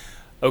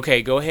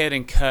 okay, go ahead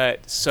and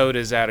cut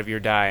sodas out of your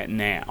diet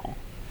now,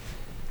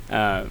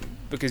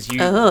 because you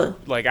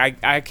like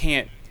I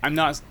can't. I'm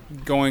not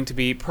going to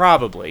be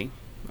probably.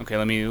 Okay,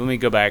 let me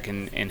go back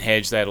and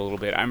hedge that a little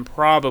bit. I'm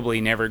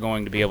probably never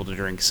going to be able to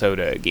drink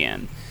soda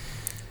again.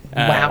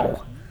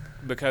 Wow.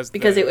 Because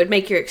it would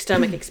make your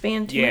stomach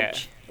expand too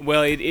much?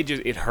 Well,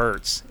 it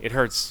hurts. It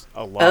hurts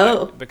a lot.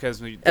 Oh. Because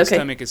the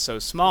stomach is so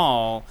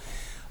small.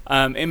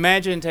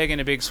 Imagine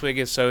taking a big swig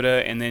of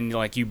soda and then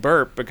you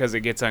burp because it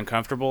gets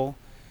uncomfortable.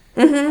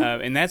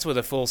 Mm-hmm. And that's with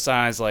a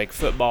full-size, like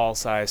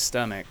football-sized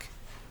stomach.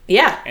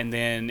 Yeah. And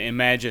then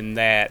imagine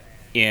that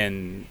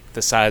in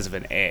the size of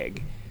an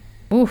egg.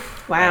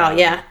 Oof. Wow,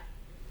 yeah.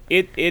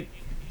 It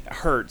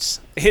hurts.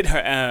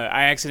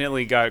 I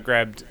accidentally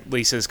grabbed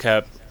Lisa's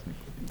cup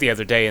the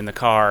other day in the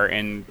car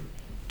and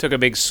took a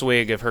big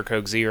swig of her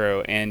Coke Zero,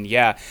 and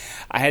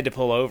I had to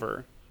pull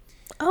over.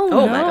 Oh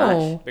no. My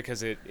gosh.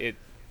 Because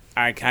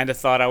I kind of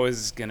thought I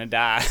was going to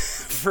die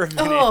for a minute.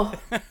 Oh,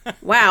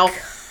 wow.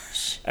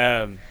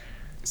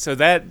 So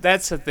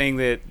that's a thing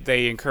that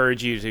they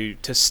encourage you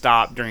to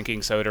stop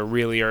drinking soda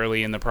really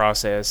early in the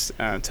process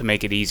to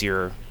make it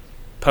easier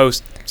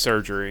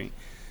post-surgery.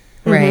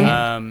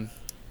 Right.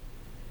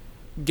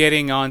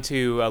 Getting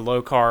onto a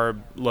low-carb,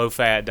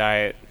 low-fat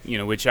diet,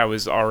 which I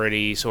was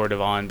already sort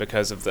of on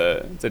because of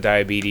the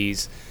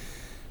diabetes.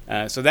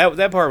 So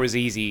that part was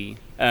easy.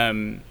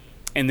 And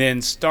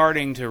then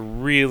starting to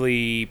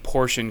really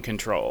portion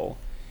control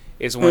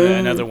is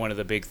another one of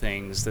the big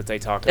things that they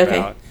talk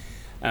about.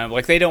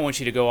 Like, they don't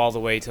want you to go all the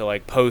way to,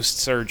 like,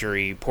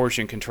 post-surgery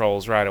portion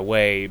controls right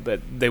away,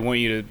 but they want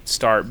you to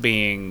start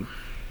being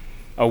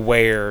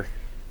aware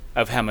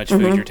of how much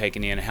food you're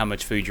taking in, how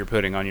much food you're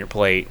putting on your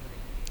plate,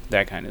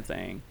 that kind of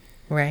thing.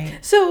 Right.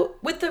 So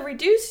with the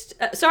reduced,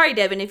 sorry,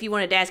 Devin, if you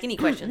wanted to ask any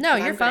questions. No,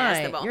 you're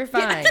fine. You're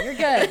fine. You're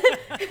good.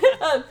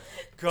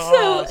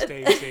 Go,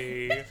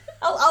 Stacy.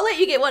 I'll let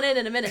you get one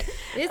in a minute.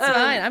 It's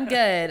fine. I'm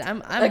good.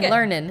 I'm okay.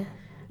 learning.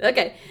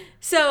 Okay.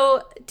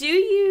 So do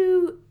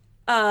you,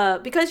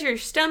 because your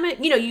stomach,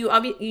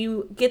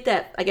 you get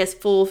that, I guess,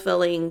 full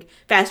filling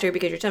faster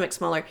because your stomach's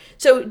smaller.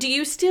 So do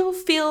you still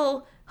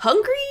feel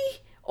hungry?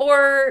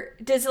 Or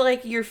does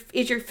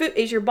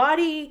is your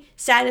body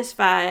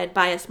satisfied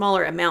by a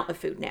smaller amount of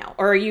food now?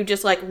 Or are you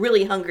just like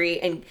really hungry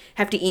and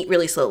have to eat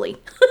really slowly?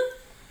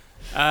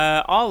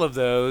 All of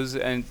those,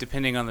 and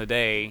depending on the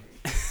day.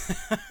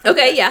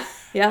 Okay,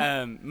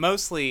 yeah.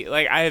 Mostly,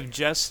 like, I have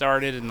just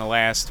started in the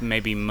last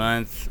maybe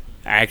month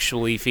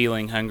actually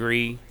feeling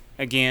hungry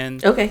again.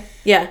 Okay.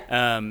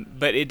 Yeah.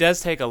 But it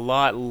does take a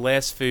lot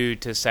less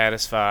food to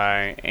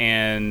satisfy,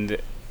 and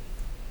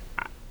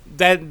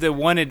that the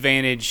one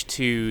advantage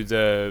to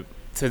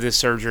this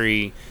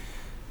surgery,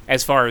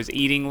 as far as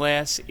eating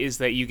less, is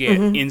that you get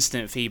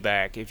instant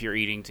feedback if you're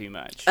eating too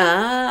much.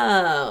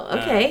 Oh,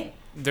 okay.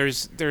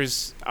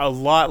 There's a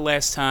lot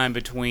less time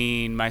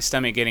between my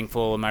stomach getting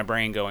full and my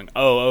brain going,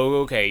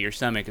 oh, okay, your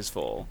stomach is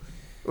full.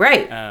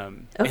 Right.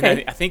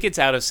 Okay. And I think it's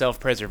out of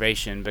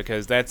self-preservation,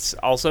 because that's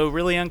also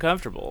really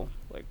uncomfortable.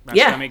 Like, my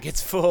stomach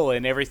gets full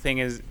and everything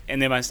is,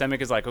 and then my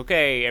stomach is like,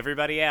 okay,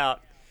 everybody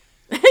out.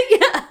 Yeah.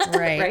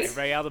 Right.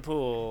 Everybody out of the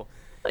pool.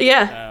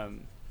 Yeah.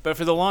 But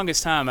for the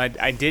longest time,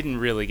 I didn't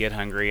really get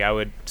hungry. I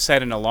would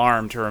set an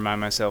alarm to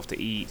remind myself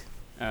to eat.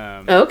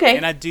 Okay.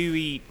 And I do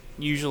eat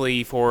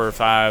usually 4 or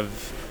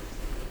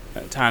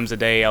 5 times a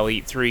day. I'll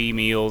eat 3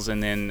 meals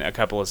and then a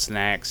couple of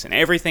snacks. And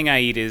everything I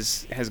eat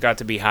has got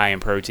to be high in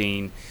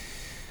protein.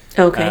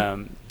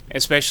 Okay.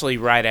 Especially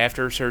right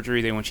after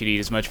surgery, they want you to eat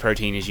as much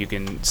protein as you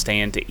can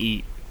stand to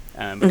eat,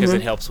 because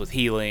it helps with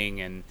healing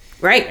and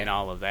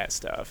all of that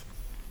stuff.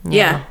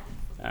 Yeah.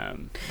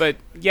 But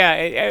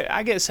yeah,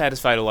 I get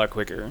satisfied a lot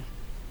quicker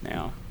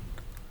now.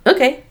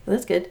 Okay, well,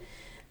 that's good.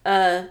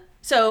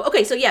 So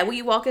will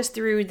you walk us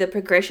through the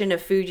progression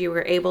of food you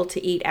were able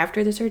to eat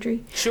after the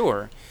surgery?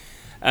 Sure.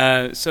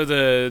 So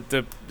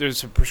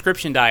there's a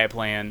prescription diet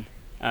plan,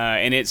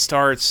 and it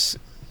starts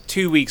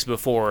 2 weeks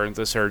before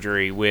the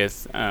surgery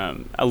with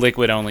a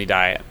liquid-only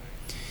diet.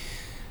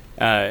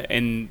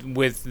 And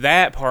with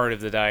that part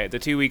of the diet, the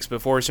 2 weeks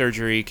before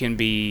surgery can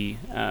be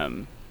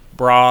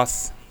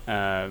broth.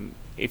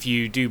 If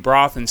you do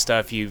broth and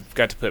stuff, you've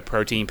got to put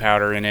protein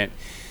powder in it,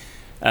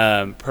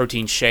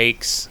 protein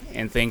shakes,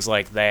 and things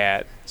like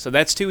that. So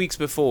that's 2 weeks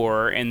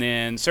before, and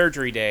then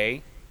surgery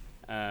day.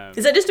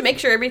 Is that just to make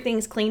sure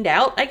everything's cleaned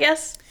out, I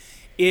guess?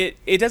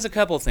 It does a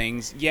couple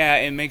things. Yeah,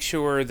 and make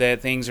sure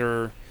that things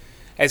are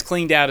as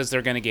cleaned out as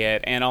they're going to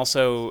get. And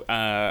also,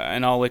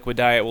 an all-liquid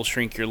diet will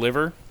shrink your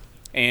liver.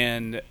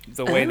 And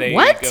the way they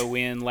go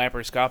in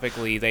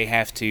laparoscopically, they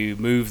have to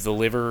move the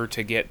liver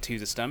to get to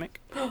the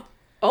stomach.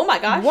 Oh my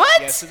gosh.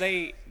 What? Yeah, so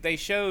they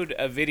showed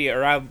a video,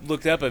 or I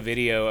looked up a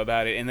video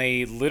about it, and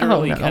they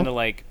literally kind of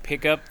like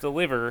pick up the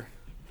liver.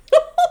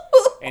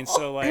 And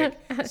so, like,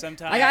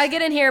 sometimes I gotta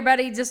get in here,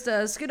 buddy. Just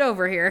scoot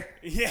over here.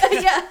 Yeah.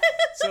 Yeah.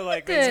 So,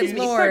 like, Good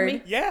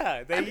Lord.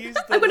 Yeah, they use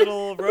the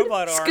little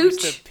robot arms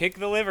to pick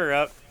the liver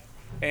up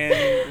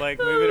and, like,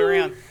 move it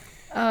around.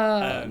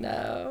 Oh,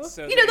 no.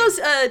 So You know those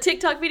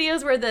TikTok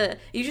videos where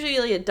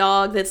usually a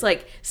dog that's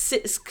like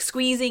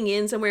squeezing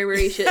in somewhere where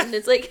he shouldn't?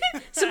 It's like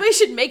somebody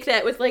should make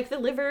that with like the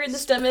liver and the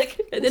stomach,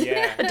 and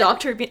then a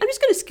doctor would be, I'm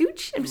just gonna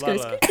scooch. I'm just gonna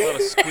scooch. A lot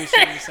of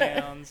squishing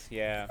sounds.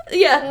 Yeah.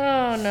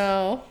 Yeah. Oh,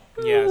 no.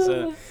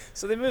 Yeah.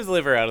 So they move the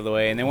liver out of the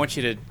way, and they want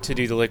you to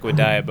do the liquid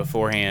diet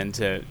beforehand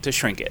to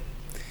shrink it.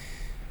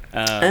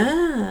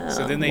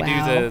 So then they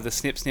do the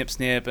snip, snip,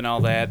 snip, and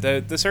all that.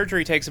 The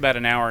surgery takes about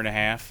an hour and a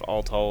half,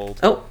 all told.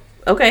 Oh.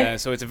 Okay.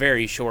 So it's a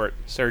very short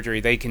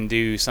surgery. They can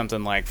do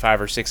something like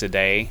 5 or 6 a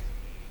day.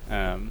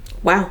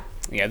 Wow.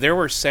 Yeah, there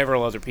were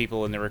several other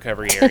people in the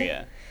recovery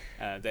area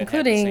that had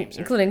the same surgery.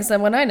 Including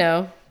someone I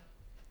know.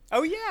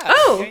 Oh, yeah.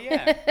 Oh.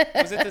 Yeah.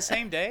 Was it the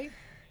same day?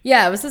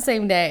 Yeah, it was the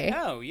same day.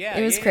 Oh, yeah.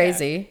 It was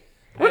crazy.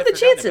 What are the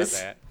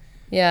chances?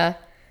 Yeah.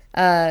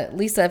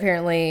 Lisa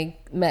apparently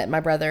met my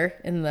brother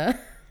in the...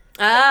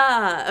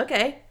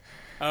 Okay.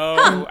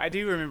 Oh, I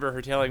do remember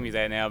her telling me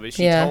that now, but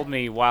she told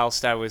me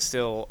whilst I was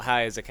still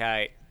high as a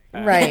kite.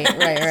 Right.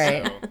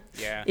 So,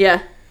 yeah.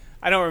 Yeah.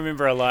 I don't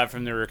remember a lot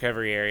from the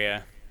recovery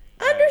area.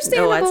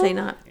 Understandable. No, I'd say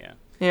not. Yeah.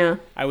 Yeah.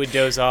 I would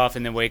doze off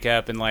and then wake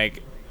up and,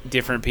 like,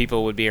 different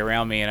people would be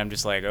around me, and I'm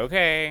just like,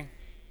 okay.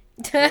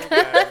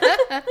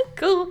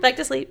 Cool. Back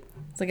to sleep.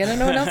 It's like, I don't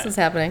know what else is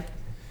happening.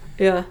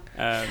 Yeah.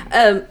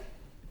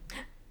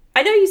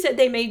 I know you said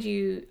they made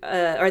you,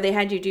 or they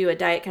had you do a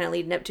diet kind of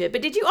leading up to it,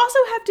 but did you also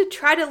have to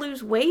try to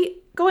lose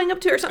weight going up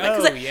to it or something?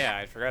 Oh, yeah,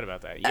 I forgot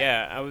about that.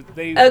 Yeah,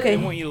 they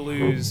want you to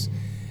lose.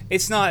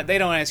 It's not. They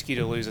don't ask you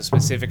to lose a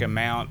specific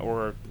amount,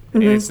 or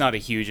it's not a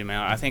huge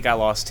amount. I think I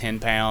lost 10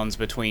 pounds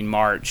between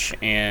March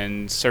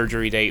and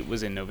surgery date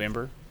was in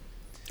November.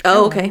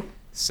 Oh, okay.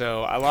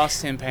 So I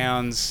lost 10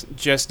 pounds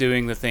just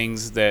doing the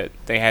things that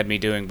they had me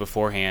doing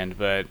beforehand,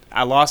 but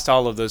I lost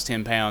all of those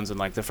 10 pounds in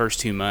like the first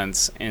 2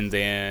 months, and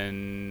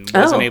then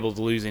wasn't able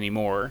to lose any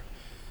more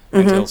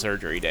until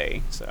surgery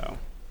day. So,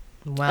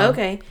 wow.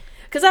 Okay,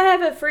 because I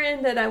have a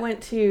friend that I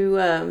went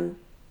to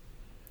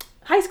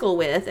high school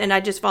with, and I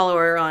just follow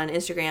her on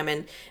Instagram,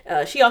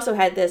 and she also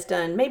had this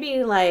done maybe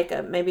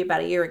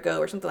about a year ago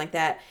or something like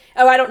that.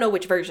 Oh, I don't know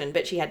which version,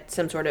 but she had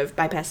some sort of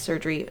bypass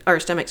surgery or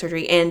stomach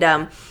surgery,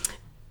 and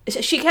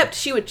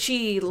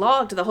she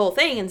logged the whole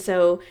thing, and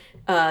so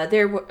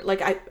there were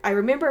like I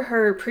remember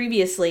her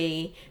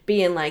previously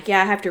being like,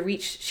 yeah, I have to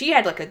reach. She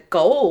had like a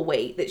goal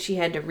weight that she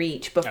had to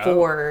reach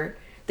before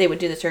they would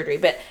do the surgery,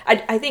 but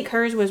I think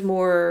hers was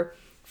more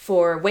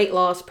for weight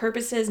loss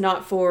purposes,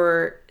 not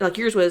for like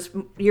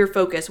your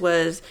focus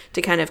was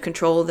to kind of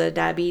control the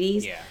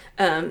diabetes. Yeah.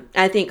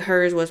 I think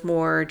hers was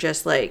more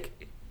just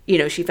like,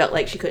 she felt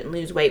like she couldn't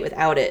lose weight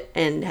without it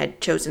and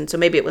had chosen. So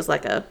maybe it was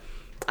like a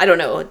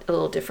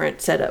little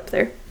different setup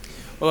there.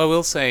 Well, I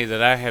will say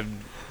that I have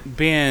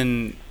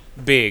been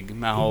big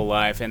my whole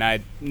life, and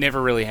I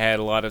never really had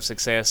a lot of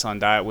success on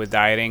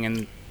dieting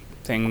and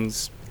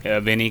things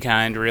of any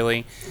kind,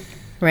 really.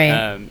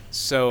 Right.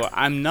 So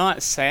I'm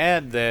not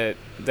sad that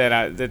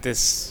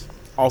this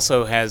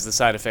also has the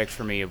side effect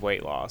for me of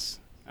weight loss.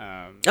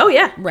 Oh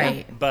yeah,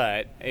 right.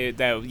 But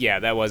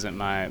that wasn't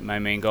my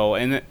main goal,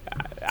 and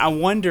I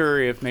wonder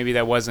if maybe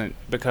that wasn't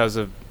because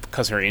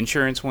her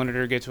insurance wanted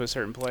her to get to a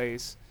certain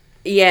place.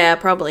 Yeah,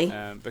 probably.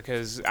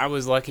 Because I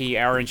was lucky,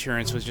 our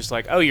insurance was just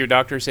like, oh, your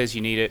doctor says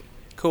you need it.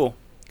 Cool,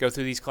 go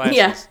through these classes.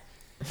 Yeah.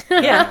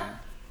 Yeah.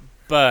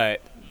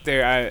 But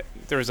there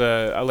was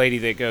a lady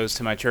that goes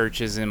to my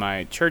church, is in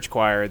my church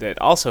choir,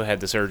 that also had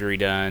the surgery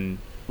done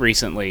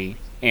recently,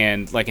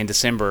 and like in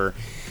December.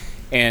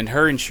 And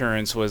her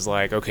insurance was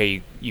like,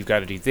 okay, you've got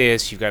to do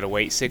this, you've got to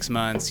wait 6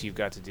 months, you've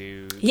got to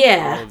do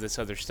all of this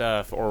other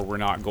stuff, or we're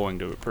not going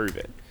to approve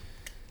it.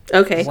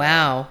 Okay.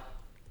 Wow.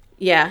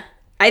 Yeah.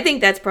 I think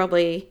that's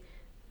probably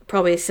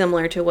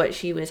similar to what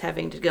she was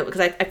having to go, because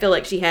I feel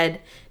like she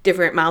had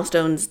different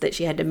milestones that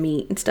she had to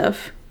meet and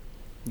stuff.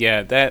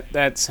 Yeah, that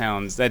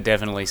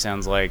definitely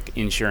sounds like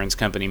insurance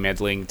company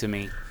meddling to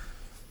me.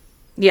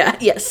 Yeah,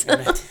 yes.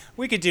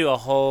 We could do a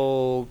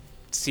whole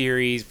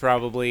series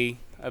probably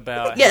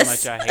about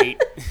Yes. how much I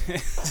hate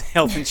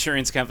health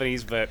insurance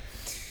companies, but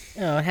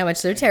Oh, how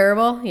much they're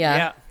terrible.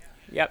 Yeah.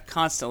 Yep,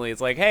 constantly. It's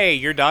like, hey,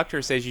 your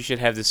doctor says you should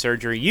have this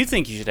surgery. You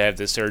think you should have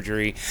this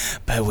surgery,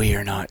 but we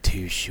are not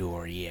too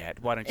sure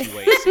yet. Why don't you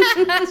wait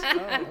 6 months?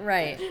 Oh.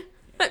 Right.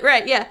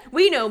 Right, yeah.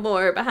 We know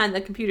more behind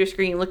the computer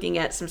screen looking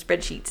at some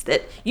spreadsheets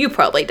that you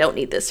probably don't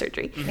need this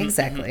surgery.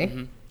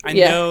 Exactly. I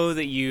know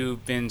that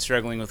you've been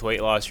struggling with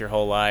weight loss your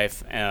whole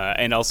life,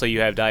 and also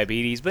you have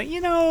diabetes, but,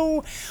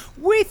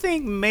 we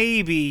think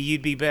maybe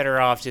you'd be better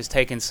off just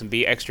taking some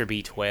extra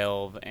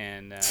B12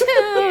 and...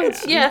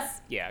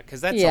 Yes. Yeah,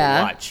 because that's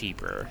a lot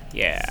cheaper.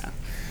 Yeah.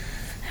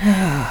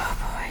 Oh,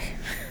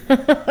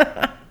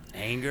 boy.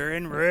 Anger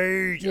and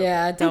rage.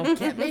 Yeah, don't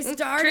get me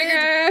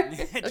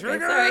started. Trigger!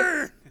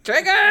 Trigger!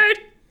 Triggered!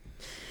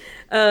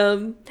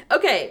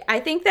 Okay, I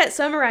think that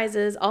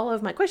summarizes all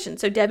of my questions.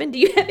 So, Devin, do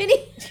you have any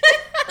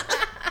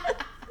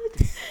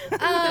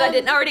that I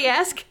didn't already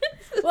ask?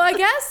 Well, I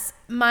guess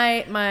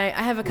I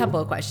have a couple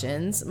of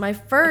questions. My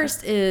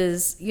first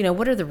is,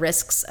 what are the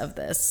risks of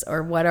this,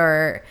 or what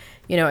are,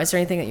 is there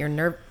anything that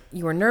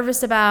you were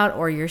nervous about,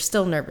 or you're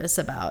still nervous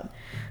about,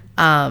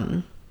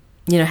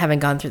 having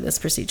gone through this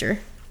procedure?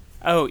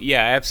 Oh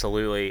yeah,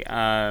 absolutely.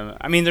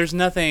 There's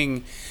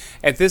nothing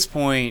at this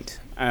point.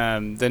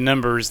 The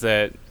numbers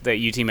that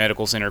UT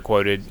Medical Center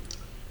quoted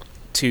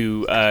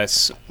to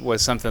us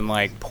was something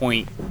like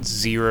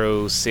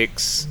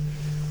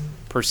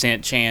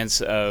 0.06%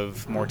 chance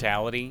of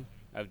mortality,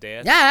 of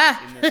death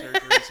in the surgery.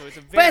 So it's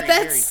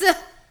a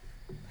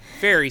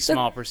very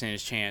small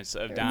percentage chance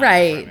of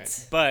dying from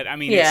it. But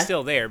it's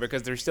still there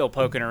because they're still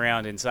poking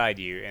around inside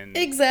you. And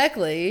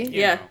exactly.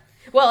 Yeah.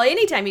 Well,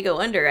 anytime you go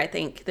under, I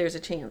think there's a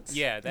chance.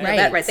 Yeah,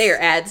 that right there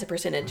adds a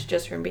percentage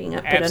just from being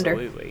put under.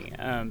 Absolutely.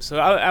 So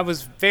I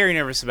was very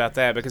nervous about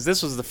that because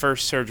this was the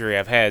first surgery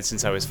I've had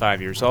since I was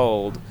 5 years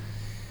old.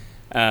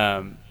 When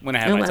I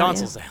had my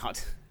tonsils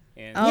out.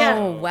 And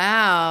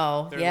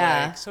wow. They're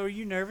Yeah. like, so are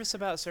you nervous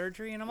about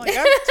surgery? And I'm like,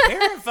 I'm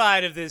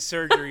terrified of this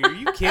surgery. Are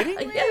you kidding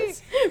me?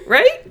 Yes.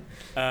 Right?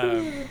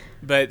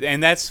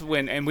 And that's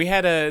when, and we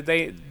had I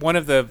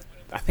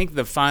think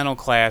the final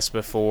class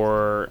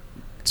before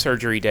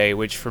surgery day,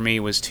 which for me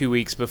was 2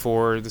 weeks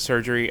before the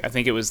surgery. I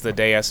think it was the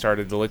day I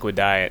started the liquid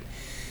diet.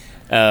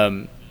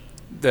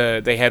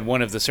 They had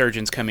one of the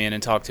surgeons come in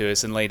and talk to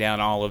us and lay down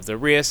all of the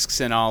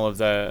risks and all of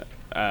the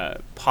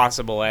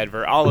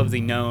all of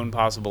the known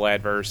possible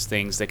adverse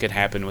things that could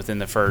happen within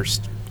the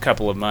first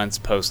couple of months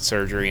post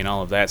surgery and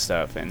all of that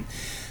stuff. And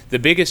the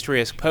biggest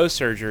risk post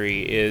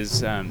surgery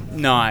is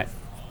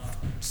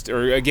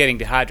getting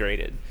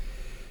dehydrated.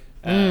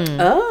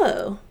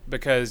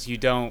 Because you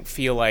don't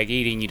feel like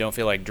eating, you don't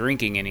feel like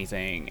drinking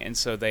anything. And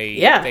so they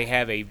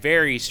have a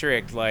very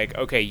strict,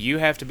 okay, you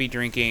have to be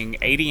drinking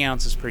 80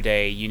 ounces per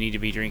day. You need to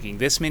be drinking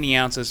this many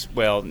ounces.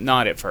 Well,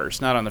 not at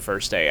first, not on the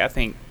first day. I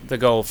think the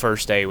goal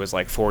first day was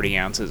 40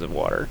 ounces of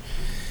water.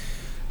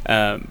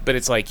 But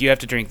it's you have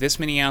to drink this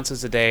many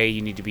ounces a day.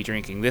 You need to be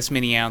drinking this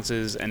many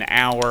ounces an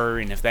hour.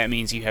 And if that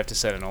means you have to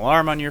set an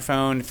alarm on your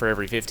phone for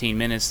every 15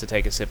 minutes to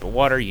take a sip of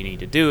water, you need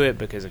to do it,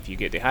 because if you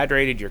get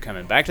dehydrated, you're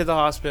coming back to the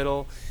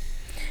hospital.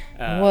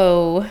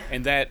 Whoa.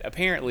 And that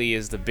apparently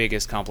is the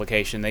biggest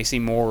complication. They see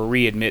more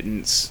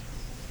readmittance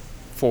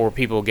for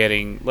people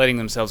letting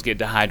themselves get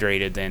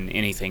dehydrated than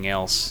anything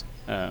else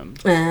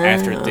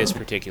after this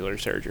particular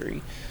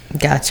surgery.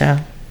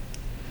 Gotcha.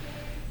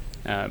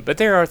 But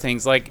there are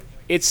things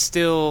it's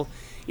still,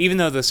 even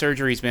though the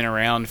surgery's been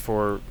around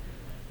for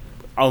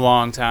a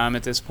long time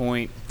at this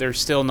point,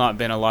 there's still not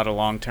been a lot of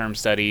long-term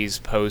studies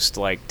post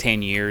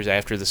 10 years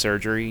after the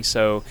surgery.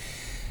 So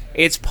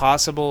It's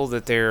possible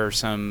that there are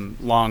some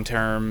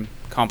long-term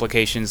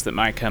complications that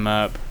might come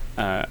up.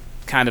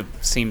 Kind of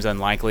seems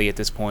unlikely at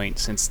this point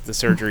since the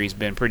surgery's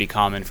been pretty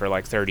common for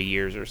like 30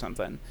 years or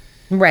something.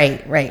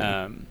 Right.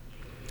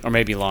 Or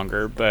maybe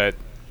longer. But,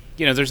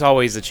 there's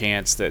always a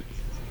chance that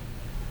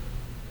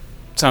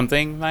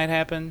something might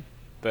happen.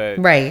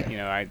 But,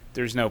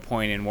 there's no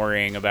point in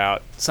worrying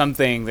about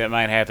something that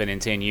might happen in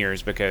 10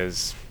 years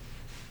because,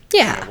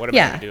 what am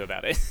I going to do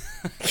about it?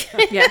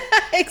 Yeah,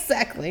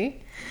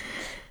 exactly.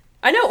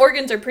 I know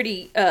organs are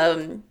pretty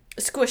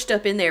squished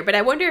up in there, but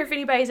I wonder if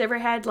anybody's ever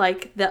had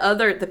like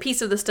the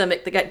piece of the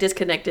stomach that got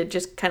disconnected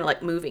just kind of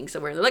like moving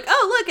somewhere. They're like,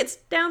 oh, look, it's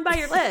down by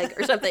your leg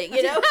or something,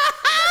 That'd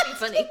be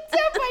funny.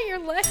 Down by your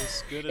leg.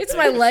 It's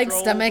my leg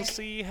stomach. To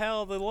see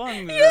how the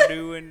lungs are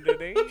doing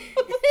today.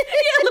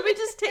 Yeah, let me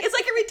just it's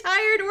like a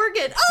retired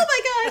organ. Oh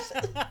my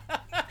gosh.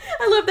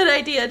 I love that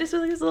idea. Just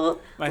with this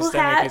little My little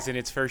stomach hat. is in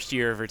its first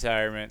year of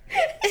retirement.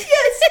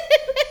 Yes.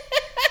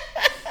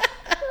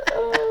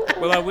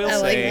 Well, I will I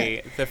like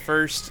say the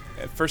first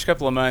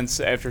couple of months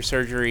after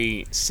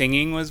surgery,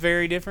 singing was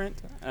very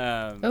different.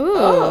 Ooh.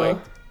 Like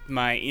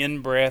my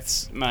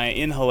in-breaths, my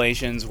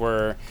inhalations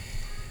were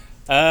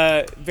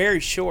very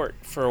short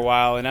for a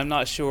while, and I'm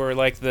not sure.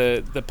 Like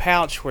the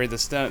pouch where the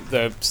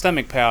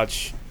stomach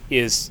pouch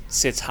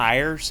sits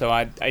higher, so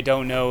I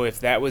don't know if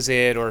that was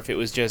it or if it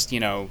was just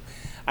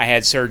I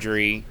had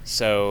surgery,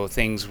 so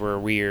things were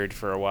weird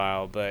for a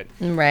while. But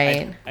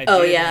Right. I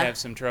Oh, did yeah. have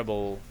some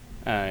trouble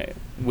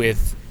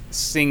with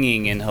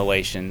singing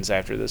inhalations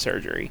after the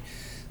surgery.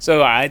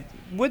 So I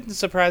wouldn't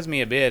surprise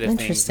me a bit if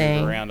things Interesting.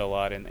 move around a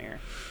lot in there.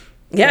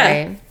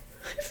 Yeah. Right.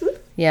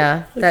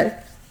 Yeah.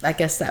 I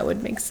guess that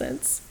would make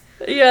sense.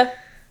 Yeah.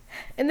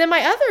 And then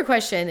my other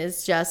question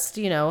is just,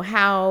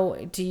 how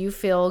do you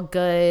feel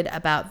good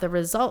about the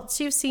results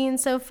you've seen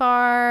so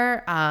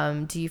far?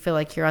 Do you feel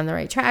like you're on the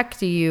right track?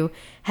 Do you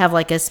have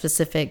like a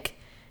specific,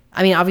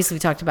 obviously we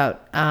talked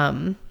about,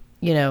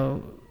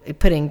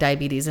 putting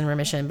diabetes in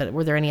remission, but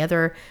were there any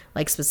other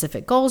like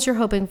specific goals you're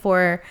hoping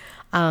for?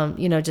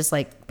 Just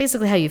like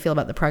basically how you feel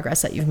about the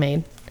progress that you've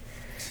made.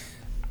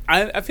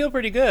 I feel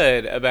pretty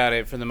good about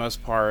it for the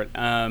most part.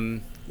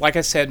 Like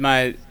I said,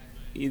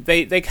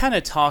 they kind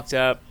of talked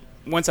up,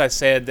 once I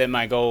said that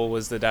my goal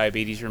was the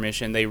diabetes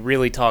remission, they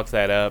really talked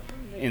that up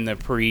in the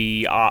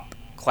pre-op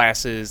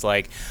classes.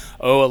 Like,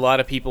 a lot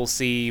of people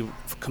see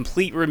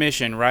complete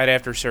remission right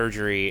after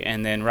surgery,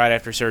 and then right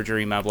after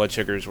surgery my blood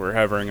sugars were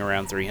hovering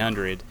around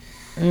 300.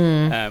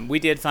 We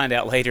did find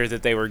out later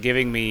that they were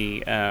giving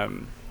me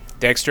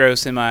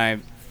dextrose in my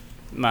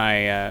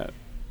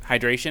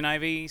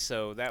hydration IV,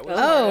 so that was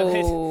part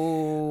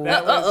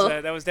of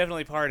it. That was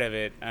definitely part of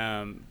it.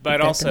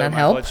 But also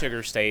my blood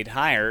sugar stayed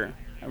higher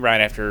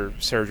right after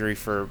surgery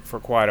for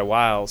quite a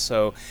while.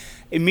 So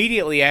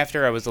immediately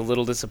after, I was a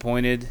little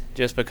disappointed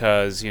just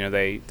because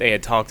they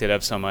had talked it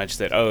up so much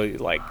that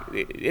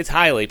it's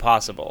highly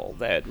possible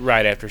that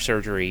right after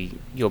surgery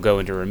you'll go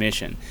into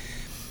remission.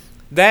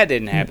 That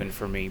didn't happen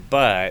for me,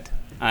 but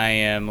I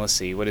am, let's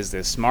see, what is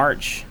this,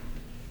 March?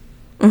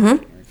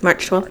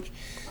 March 12th.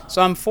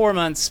 So I'm 4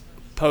 months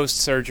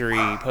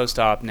post-surgery,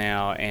 post-op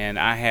now, and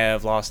I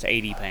have lost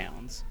 80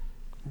 pounds.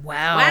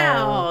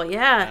 Wow.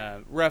 Yeah.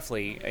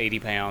 Roughly 80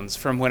 pounds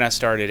from when I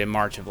started in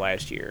March of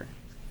last year.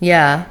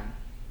 Yeah.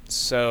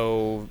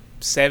 So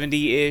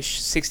 70-ish,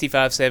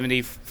 65,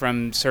 70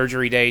 from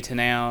surgery day to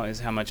now is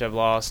how much I've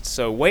lost.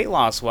 So weight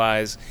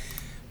loss-wise,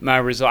 my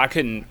result, I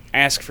couldn't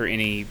ask for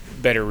any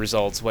better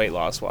results weight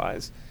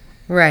loss-wise.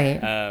 Right.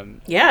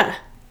 Yeah.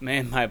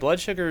 Man, my blood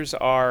sugars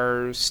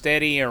are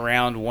steady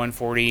around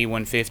 140,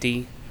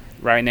 150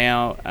 right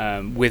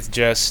now with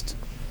just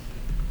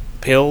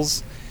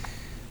pills.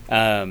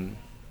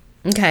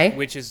 Okay.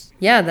 Which is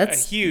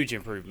that's a huge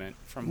improvement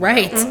from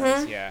right. What I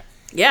was. Yeah.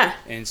 Yeah.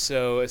 And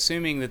so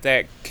assuming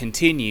that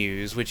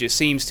continues, which it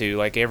seems to,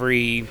 like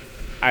every,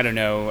 I don't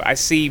know, I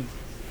see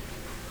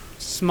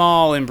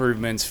small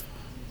improvements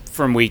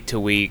from week to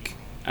week.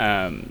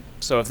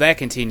 So if that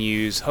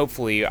continues,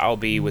 hopefully I'll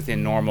be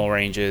within normal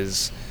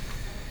ranges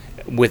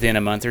within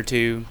a month or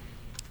two.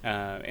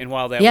 And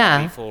while that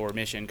won't be full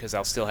remission, because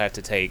I'll still have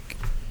to take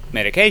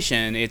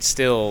medication, it's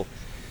still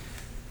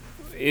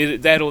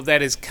that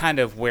is kind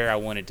of where I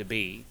wanted to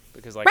be.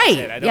 Because like I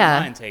said, I don't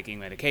mind taking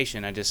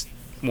medication. I just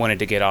wanted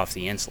to get off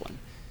the insulin.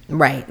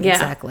 Right,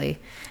 exactly.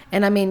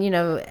 And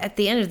at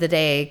the end of the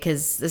day,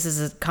 because this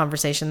is a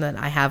conversation that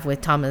I have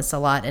with Thomas a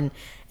lot, and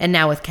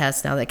now with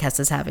Kes, now that Kes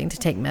is having to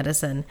take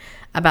medicine,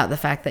 about the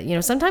fact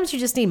that, sometimes you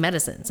just need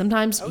medicine.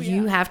 Sometimes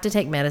you have to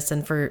take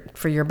medicine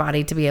for your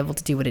body to be able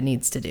to do what it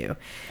needs to do.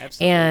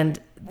 Absolutely. And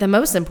the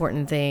most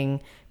important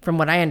thing, from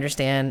what I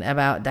understand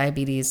about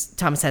diabetes,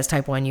 Thomas has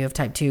type 1, you have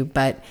type 2,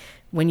 but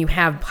when you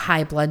have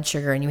high blood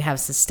sugar and you have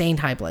sustained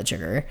high blood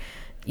sugar,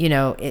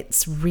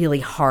 it's really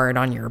hard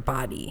on your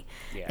body.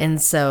 Yeah.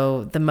 And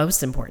so the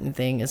most important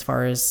thing, as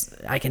far as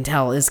I can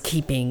tell, is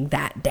keeping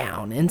that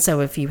down. And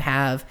so if you're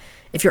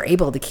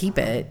able to keep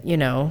it,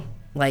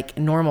 like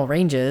normal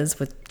ranges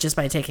with just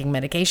by taking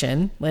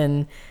medication,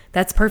 then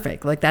that's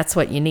perfect. Like that's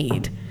what you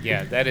need.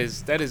 Yeah, that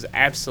is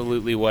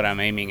absolutely what I'm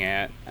aiming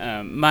at.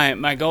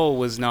 My goal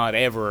was not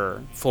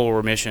ever full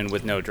remission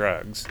with no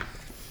drugs.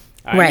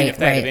 I mean, if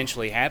that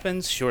eventually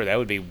happens, sure, that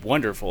would be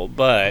wonderful.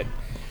 But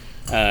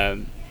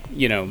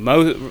you know,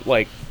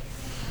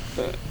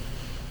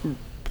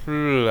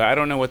 I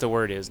don't know what the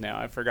word is now.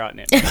 I've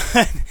forgotten it.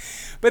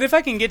 But if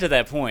I can get to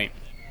that point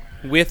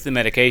with the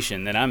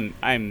medication, then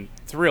I'm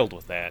thrilled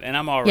with that, and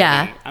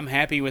I'm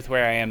happy with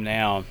where I am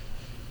now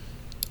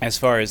as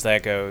far as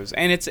that goes.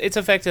 And it's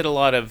affected a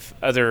lot of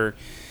other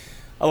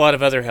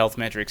health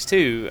metrics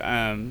too.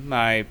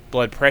 My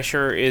blood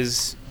pressure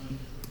is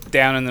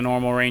down in the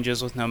normal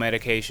ranges with no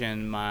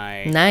medication.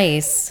 My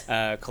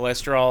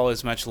cholesterol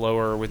is much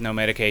lower with no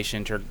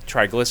medication.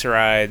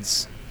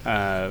 Triglycerides.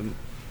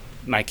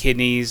 My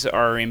kidneys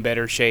are in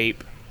better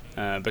shape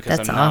because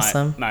that's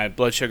awesome. My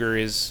blood sugar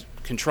is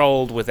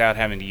controlled without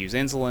having to use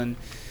insulin.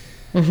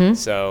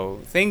 So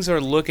things are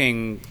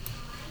looking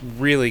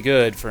really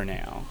good for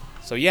now.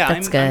 So yeah,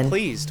 I'm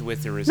pleased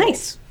with the results.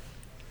 Nice.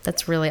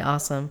 That's really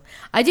awesome.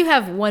 I do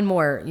have one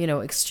more,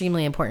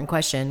 extremely important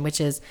question, which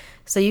is,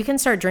 so you can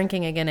start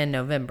drinking again in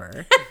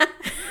November.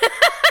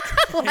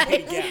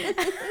 They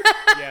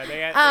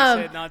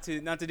said not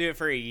to do it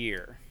for a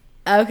year.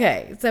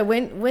 Okay, so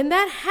when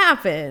that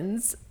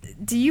happens,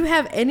 do you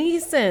have any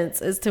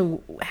sense as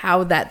to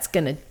how that's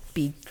gonna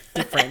be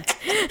different?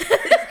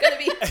 It's gonna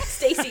be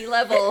Stacy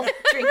level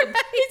drink.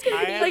 He's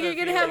gonna be like, you're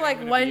gonna have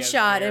like one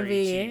shot and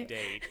be.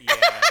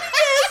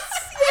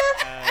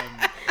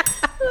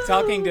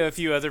 Talking to a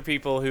few other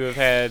people who have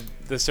had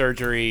the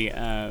surgery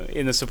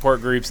in the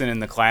support groups and in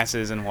the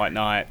classes and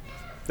whatnot,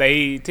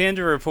 they tend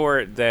to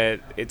report that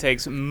it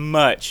takes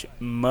much,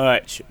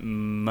 much,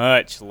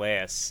 much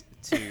less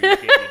to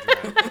get you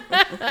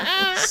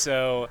drunk.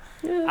 So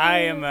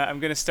I'm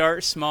going to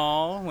start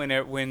small. When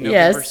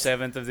November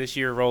 7th of this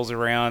year rolls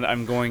around,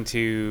 I'm going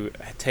to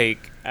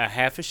take a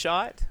half a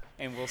shot,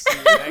 and we'll see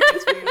where that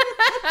gets me.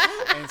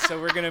 And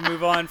so we're going to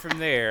move on from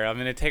there. I'm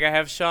going to take a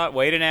half shot,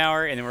 wait an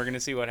hour, and then we're going to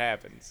see what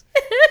happens.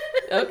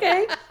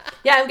 Okay.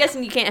 Yeah, I'm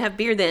guessing you can't have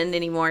beer then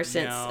anymore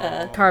since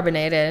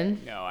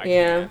carbonated. No, I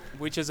can't.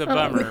 Which is a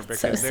bummer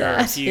because so there are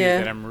a few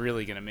that I'm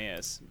really going to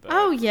miss. But.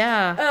 Oh,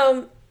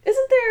 yeah.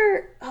 Isn't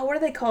there, what are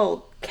they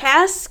called?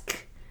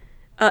 Cask?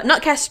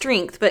 Not cask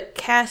strength, but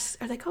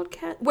cask, are they called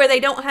cask? Where they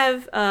don't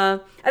have, I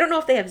don't know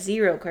if they have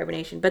zero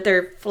carbonation, but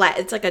they're flat.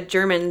 It's like a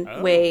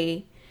German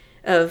way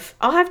of,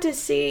 I'll have to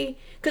see,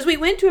 because we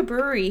went to a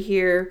brewery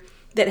here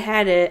that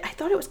had I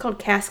thought it was called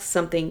Cask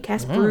something,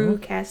 Cask Brew,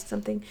 Cask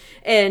something.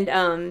 And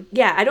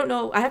I don't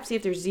know, I have to see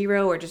if there's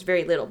zero or just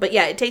very little. But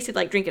yeah, it tasted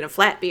like drinking a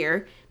flat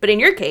beer. But in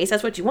your case,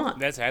 that's what you want.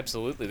 That's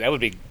absolutely, that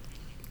would be,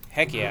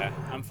 heck yeah,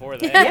 I'm for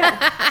that.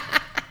 Yeah.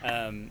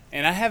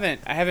 And I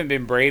haven't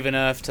been brave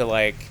enough to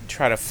like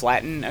try to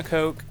flatten a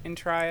Coke and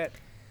try it.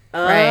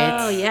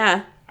 Oh,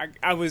 yeah.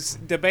 I was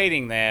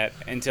debating that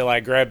until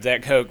I grabbed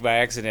that Coke by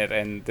accident,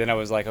 and then I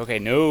was like, okay,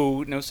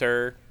 no,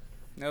 sir.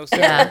 No,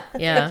 sir.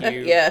 Yeah. Thank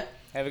you. Yeah.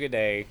 Have a good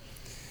day.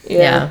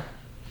 Yeah.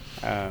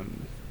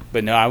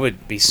 But no, I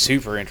would be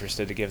super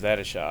interested to give that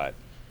a shot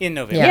in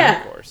November,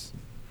 of course.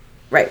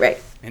 Right.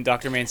 And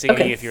Dr.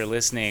 Mancini, if you're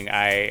listening,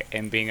 I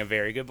am being a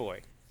very good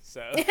boy.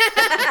 So.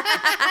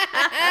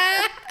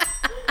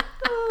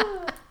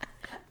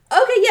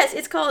 Okay, yes,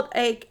 it's called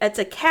it's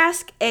a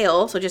cask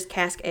ale, so just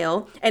cask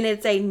ale, and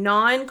it's a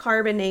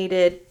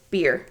non-carbonated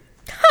beer.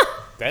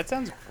 That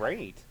sounds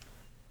great.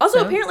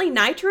 Also, apparently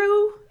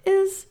nitro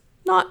is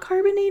not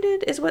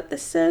carbonated, is what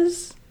this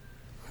says.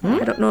 I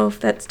don't know if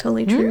that's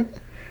totally true,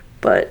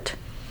 but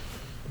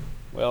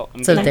well,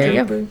 I'm so gonna there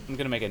you go. I'm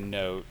gonna make a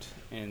note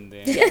and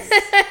then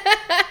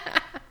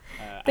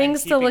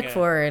things to look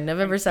for in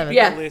November 7th.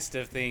 Yeah, a list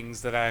of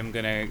things that I'm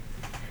gonna,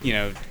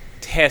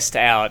 test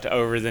out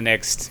over the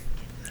next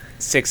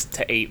 6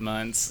 to 8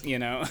 months.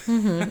 Yeah.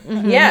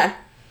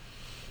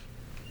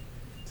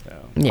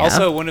 So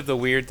also one of the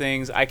weird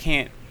things, I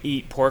can't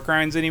eat pork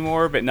rinds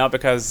anymore, but not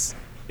because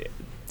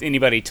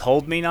anybody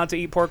told me not to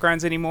eat pork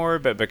rinds anymore,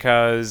 but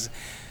because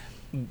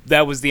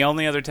that was the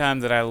only other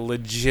time that I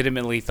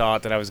legitimately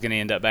thought that I was going to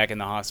end up back in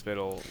the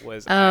hospital.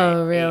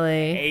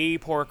 Really? A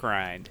pork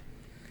rind.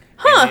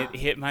 And it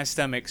hit my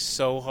stomach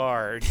so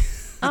hard.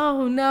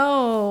 Oh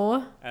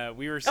no!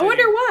 We were. I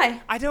wonder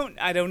why. I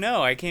don't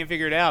know. I can't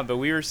figure it out. But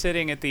we were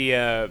sitting at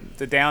the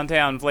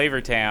downtown Flavor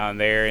Town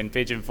there in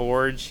Pigeon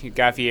Forge,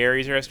 Guy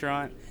Fieri's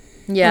restaurant.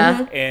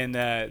 Yeah. And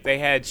they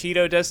had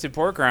Cheeto dusted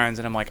pork rinds,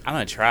 and I'm like, I'm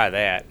gonna try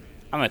that.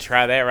 I'm gonna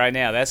try that right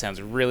now. That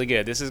sounds really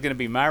good. This is gonna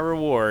be my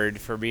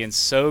reward for being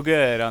so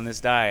good on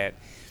this diet.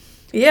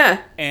 Yeah.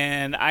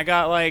 And I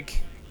got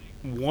like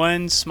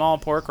one small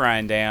pork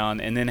rind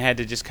down, and then had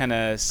to just kind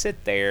of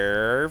sit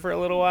there for a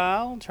little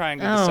while, trying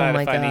to decide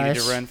if I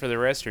needed to run for the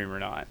restroom or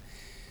not.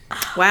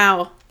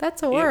 Wow,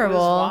 that's horrible. It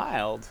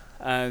was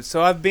wild.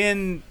 So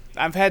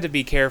I've had to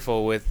be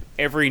careful with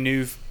every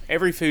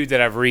food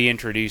that I've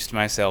reintroduced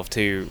myself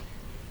to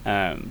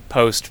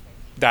post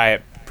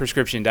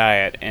prescription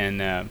diet,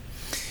 and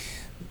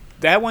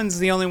that one's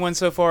the only one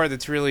so far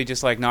that's really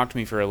just like knocked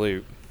me for a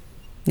loop.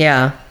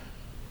 Yeah.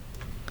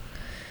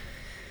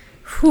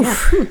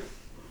 Whew.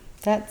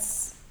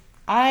 That's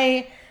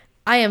I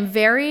am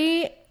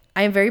very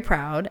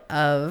proud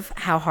of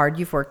how hard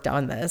you've worked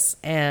on this,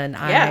 and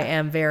I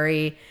am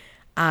very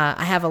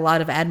I have a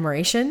lot of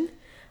admiration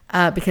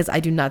because I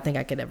do not think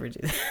I could ever do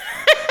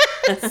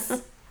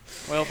that.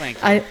 Well, thank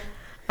you.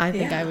 I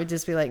think I would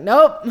just be like,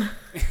 nope.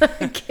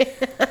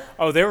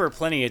 Oh, there were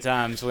plenty of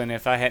times when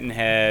if I hadn't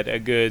had a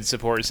good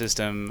support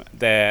system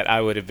that I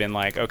would have been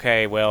like,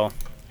 okay, well,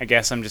 I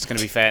guess I'm just going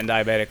to be fat and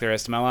diabetic the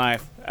rest of my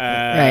life.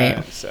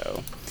 Right.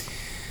 So,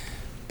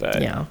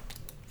 but yeah.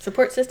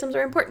 Support systems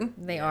are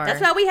important. They are.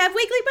 That's why we have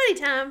weekly buddy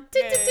time.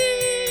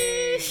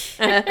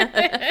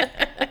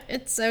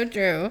 It's so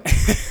true.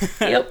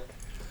 Yep.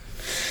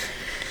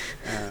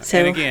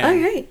 And again, all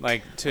right.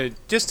 like to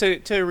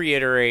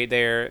reiterate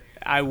there,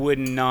 I would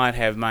not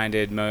have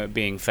minded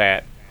being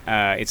fat.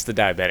 It's the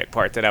diabetic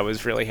part that I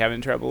was really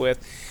having trouble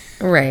with.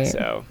 Right.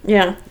 So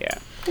Yeah.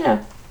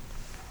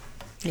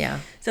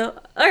 So,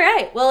 all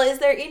right. Well, is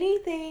there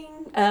anything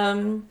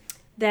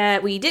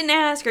that we didn't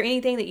ask, or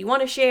anything that you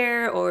want to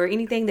share, or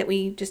anything that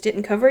we just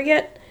didn't cover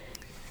yet?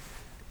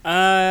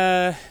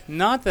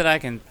 Not that I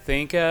can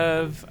think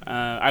of.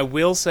 I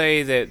will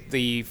say that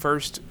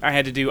I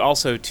had to do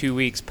also 2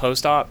 weeks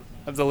post-op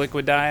of the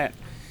liquid diet.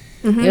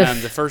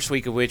 Mm-hmm. The first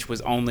week of which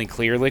was only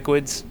clear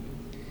liquids.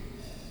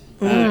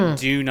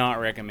 Do not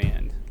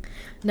recommend.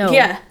 No.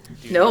 Yeah.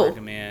 Do not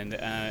recommend.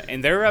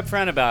 And they're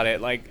upfront about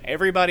it. Like,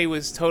 everybody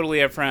was totally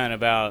upfront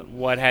about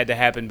what had to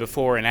happen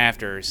before and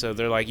after. So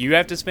they're like, you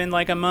have to spend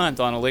like a month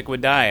on a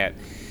liquid diet.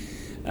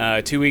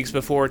 2 weeks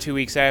before, 2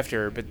 weeks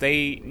after. But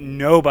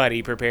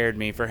nobody prepared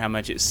me for how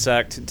much it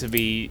sucked to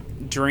be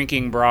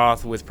drinking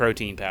broth with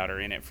protein powder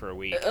in it for a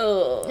week.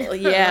 Oh,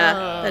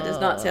 yeah. That does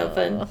not sound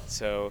fun.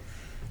 So,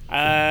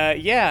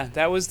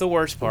 that was the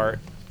worst part.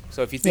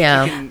 So if you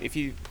think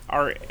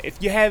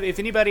if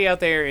anybody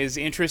out there is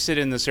interested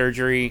in the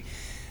surgery,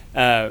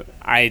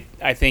 I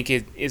think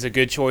it is a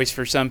good choice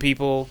for some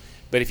people.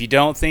 But if you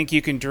don't think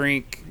you can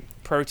drink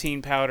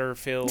protein powder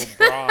filled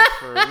broth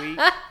for a week,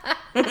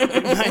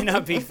 it might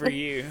not be for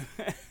you.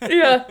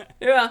 Yeah.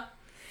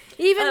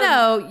 Even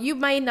though you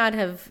may not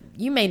have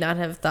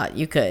thought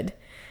you could,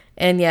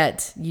 and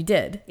yet you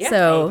did. Yeah.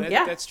 So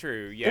that's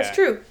true. Yeah, that's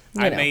true.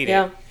 I made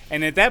it,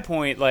 and at that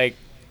point,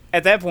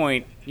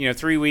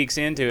 3 weeks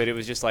into it, it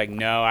was just like,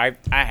 no, I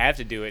have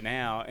to do it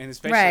now, and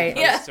especially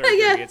post surgery,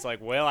 it's like,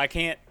 well, I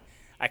can't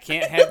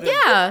have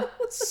them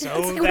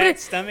sew that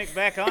stomach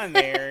back on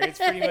there. It's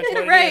pretty much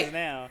what it is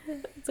now.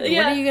 What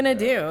are you gonna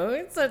do?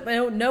 It's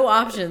no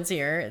options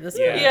here at this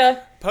point.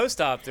 Yeah.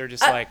 Post-op, they're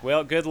just like,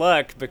 well, good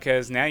luck,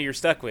 because now you're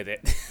stuck with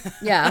it.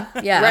 Yeah.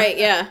 Right,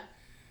 yeah.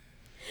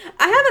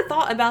 I have a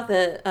thought about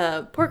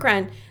the pork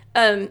rind.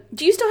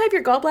 Do you still have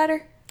your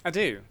gallbladder? I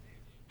do.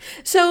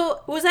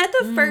 So, was that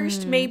the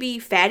first maybe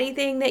fatty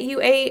thing that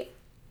you ate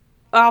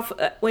off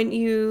when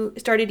you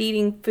started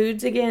eating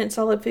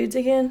solid foods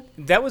again?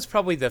 That was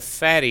probably the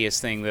fattiest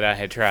thing that I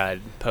had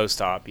tried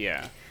post-op,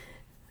 yeah.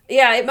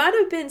 Yeah, it might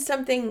have been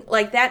something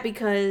like that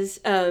because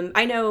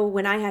I know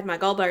when I had my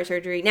gallbladder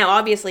surgery, now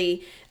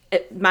obviously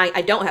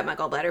I don't have my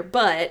gallbladder,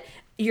 but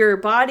your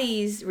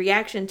body's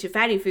reaction to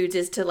fatty foods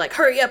is to like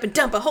hurry up and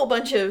dump a whole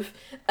bunch of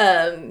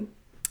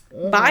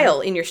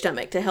bile in your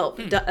stomach to help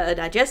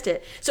digest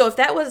it. So if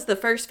that was the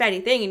first fatty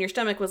thing and your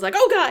stomach was like,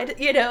 oh God,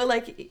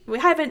 like we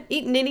haven't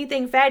eaten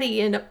anything fatty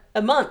in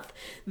a month,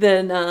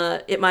 then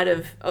it might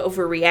have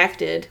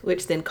overreacted,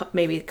 which then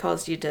maybe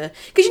caused you to,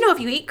 because if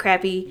you eat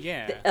crappy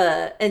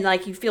and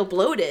like you feel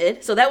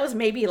bloated, so that was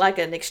maybe like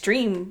an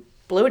extreme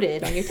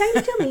bloated on your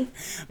tiny tummy.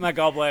 My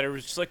gallbladder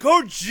was just like,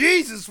 oh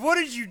Jesus, what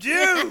did you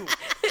do?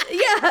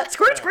 Yeah,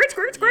 squirt.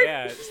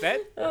 Yeah,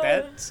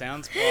 that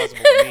sounds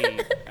plausible to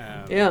me.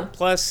 Yeah.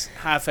 Plus,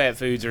 high-fat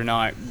foods are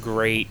not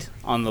great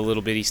on the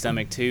little bitty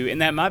stomach too,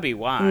 and that might be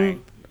why.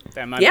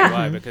 That might be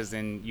why, because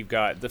then you've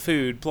got the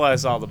food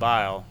plus all the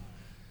bile.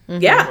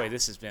 Yeah. Boy,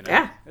 this has been a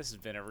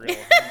real.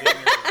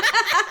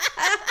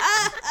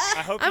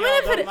 I hope y'all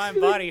don't mind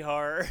body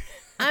horror.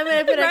 I'm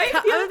gonna put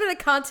a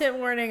content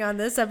warning on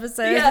this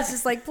episode. Yeah. It's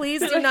just like,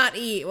 please do not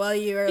eat while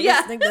you are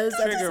listening to this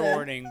episode. Trigger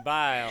warning: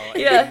 bile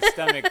and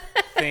stomach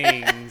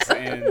things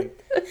and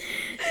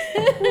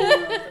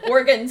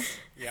organs.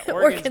 Yeah,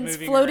 organs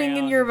floating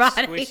in your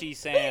body. Squishy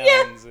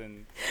sounds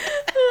and.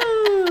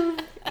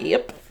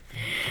 Yep.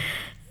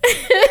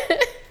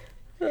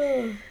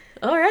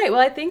 All right. Well,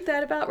 I think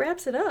that about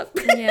wraps it up.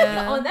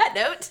 Yeah. On that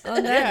note.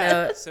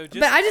 So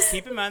just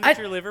keep in mind that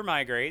your liver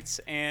migrates,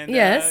 and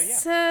there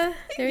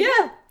you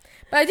go.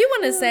 But I do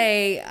want to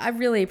say I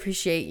really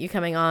appreciate you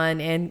coming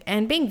on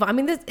and being. I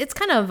mean, it's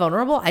kind of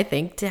vulnerable, I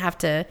think, to have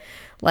to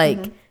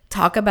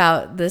talk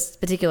about this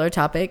particular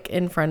topic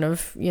in front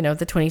of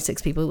the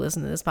 26 people who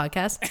listen to this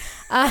podcast.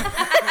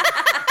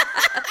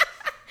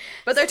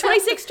 But they're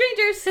 26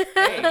 strangers.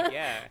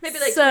 Hey, Maybe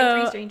like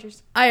 23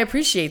 strangers. I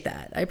appreciate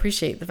that. I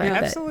appreciate the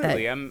fact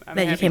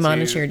that you came on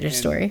and shared your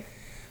story.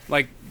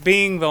 Like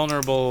being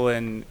vulnerable,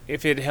 and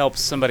if it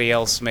helps somebody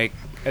else make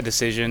a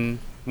decision.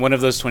 One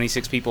of those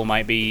 26 people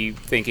might be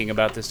thinking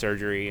about the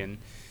surgery, and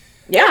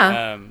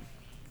Yeah.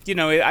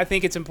 I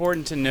think it's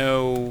important to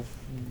know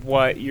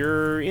what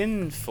you're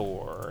in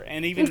for,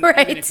 and even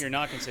if you're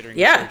not considering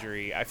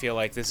surgery, I feel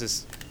like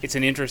it's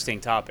an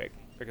interesting topic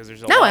because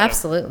there's a lot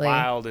of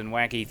wild and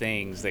wacky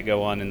things that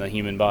go on in the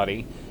human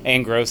body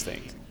and gross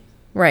things.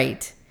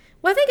 Right.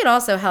 Well, I think it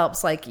also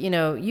helps, like,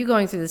 you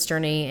going through this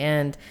journey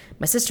and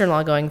my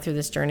sister-in-law going through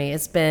this journey.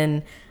 It's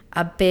been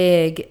a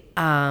big,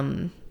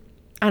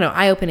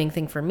 eye-opening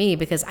thing for me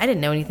because I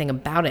didn't know anything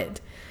about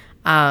it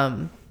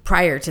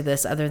prior to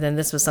this, other than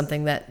this was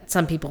something that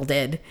some people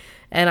did.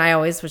 And I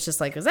always was just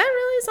like, is that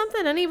really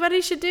something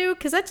anybody should do?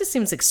 Because that just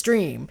seems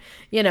extreme.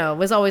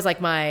 Was always like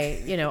my,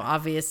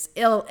 obvious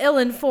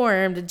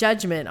ill-informed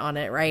judgment on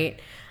it, right?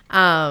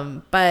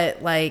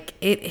 But like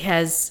it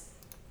has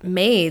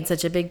made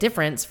such a big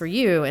difference for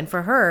you and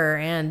for her,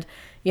 and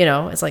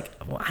it's like,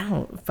 well, I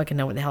don't fucking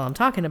know what the hell I'm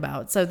talking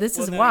about. So this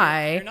is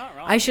why you're not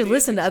wrong. I should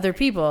listen to other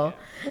people.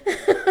 Yeah.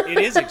 It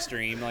is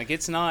extreme. Like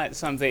it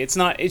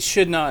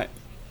should not.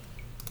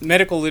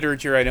 Medical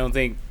literature, I don't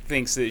think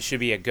thinks that it should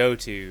be a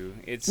go-to.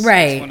 It's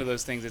one of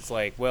those things. It's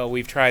like, well,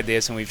 we've tried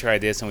this and we've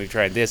tried this and we've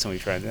tried this and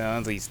we've tried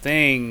all these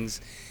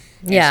things.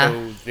 Yeah.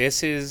 And so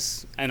this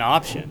is an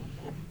option.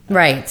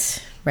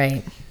 Right.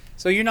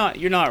 So you're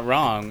not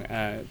wrong,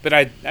 but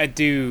I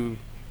do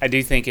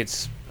think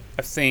it's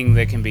a thing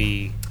that can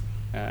be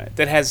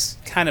that has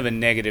kind of a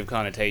negative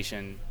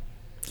connotation.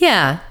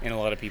 Yeah. In a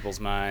lot of people's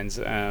minds.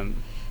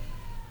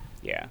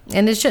 Yeah.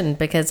 And it shouldn't,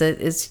 because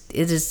it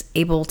is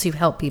able to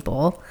help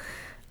people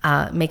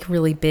make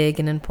really big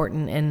and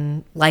important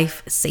and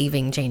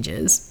life-saving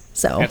changes.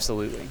 So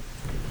absolutely.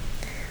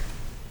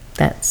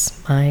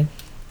 That's my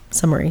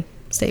summary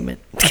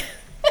statement.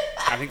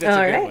 I think that's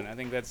a good one. I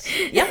think that's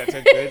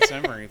a good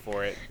summary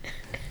for it.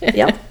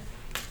 Yep.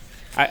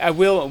 I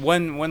will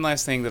one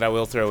last thing that I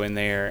will throw in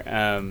there.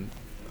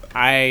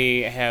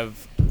 I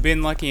have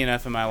been lucky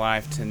enough in my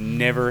life to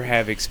never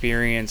have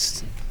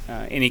experienced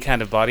any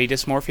kind of body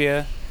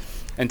dysmorphia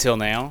until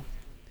now.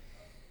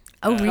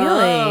 Oh, really?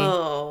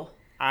 Oh.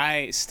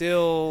 I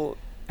still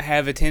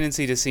have a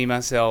tendency to see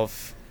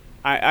myself.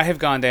 I have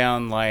gone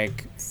down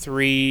like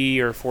 3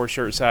 or 4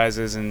 shirt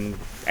sizes and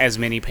as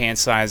many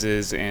pants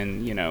sizes,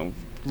 and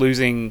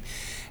losing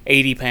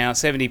 80 pounds,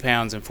 70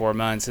 pounds in 4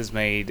 months has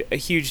made a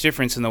huge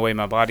difference in the way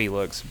my body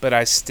looks. But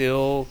I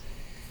still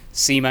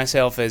see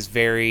myself as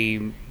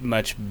very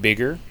much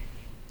bigger.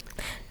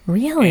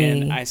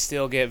 Really? And I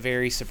still get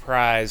very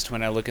surprised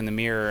when I look in the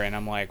mirror and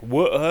I'm like,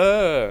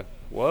 whoa.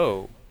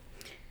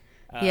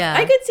 Yeah.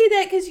 I could see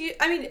that because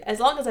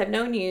as long as I've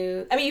known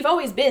you, you've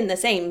always been the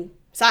same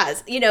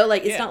size, it's not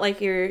like it's not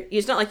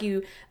like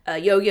you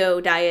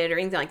yo-yo diet or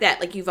anything like that.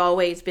 Like, you've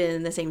always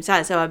been the same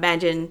size. So I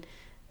imagine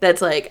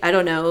that's like, I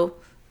don't know,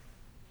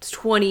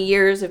 20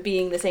 years of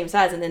being the same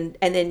size, and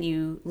then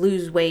you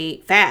lose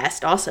weight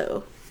fast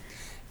also.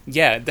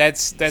 Yeah,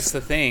 that's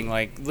the thing.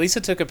 Like, Lisa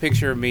took a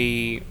picture of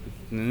me,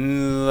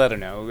 I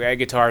don't know, at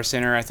Guitar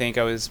Center. I think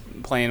I was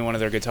playing one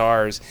of their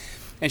guitars,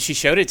 and she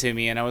showed it to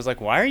me, and I was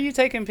like, why are you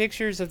taking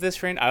pictures of this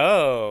friend?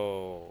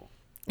 Oh.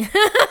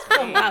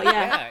 Oh, wow,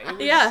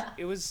 yeah.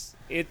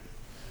 It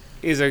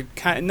is a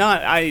kind,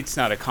 it's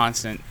not a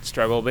constant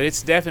struggle, but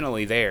it's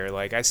definitely there.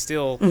 Like, I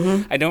still,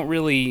 I don't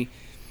really,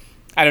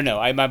 I don't know,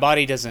 my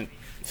body doesn't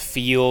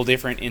feel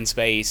different in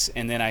space,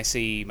 and then I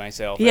see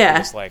myself and I'm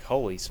just like,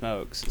 holy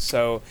smokes.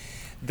 So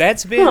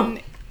that's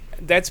been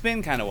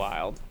kind of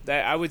wild.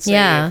 That I would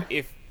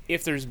say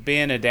if there's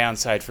been a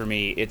downside for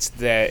me, it's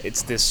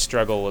this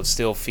struggle of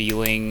still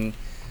feeling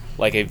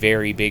like a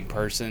very big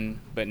person,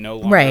 but no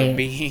longer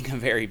being a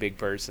very big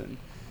person.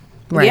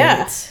 Right.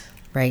 Yeah.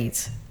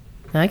 Right.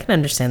 I can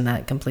understand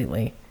that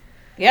completely.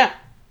 Yeah.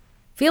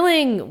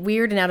 Feeling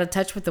weird and out of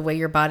touch with the way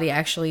your body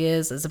actually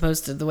is, as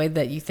opposed to the way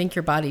that you think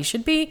your body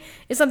should be,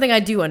 is something I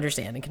do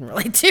understand and can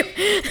relate to.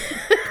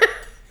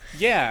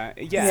 Yeah.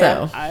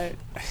 So.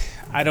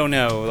 I don't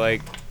know.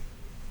 Like,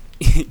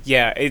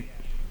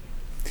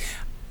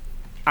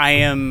 I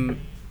am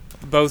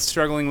both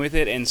struggling with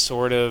it and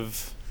sort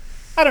of,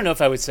 I don't know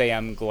if I would say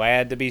I'm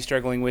glad to be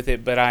struggling with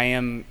it, but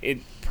it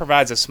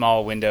provides a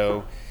small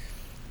window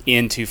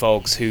into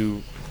folks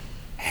who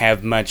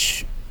have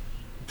much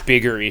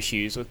bigger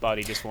issues with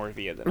body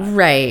dysmorphia than I do.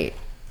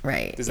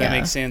 Right. Does that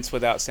make sense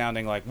without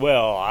sounding like,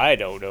 well, I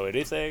don't know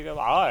anything. I don't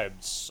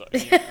want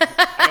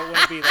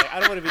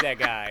to be that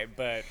guy,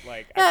 but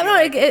like,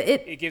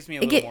 it gives me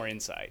a little more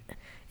insight.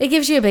 It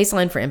gives you a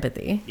baseline for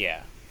empathy.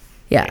 Yeah.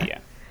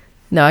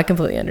 No, I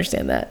completely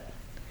understand that.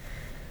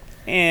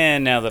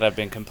 And now that I've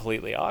been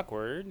completely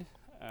awkward.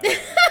 No,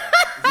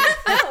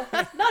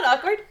 not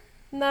awkward.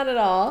 Not at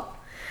all.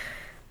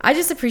 I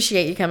just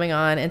appreciate you coming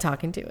on and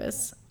talking to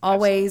us.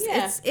 Always.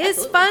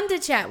 It's fun to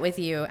chat with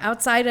you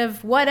outside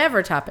of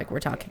whatever topic we're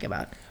talking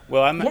about.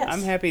 Well,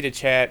 I'm happy to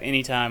chat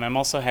anytime. I'm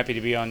also happy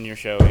to be on your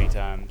show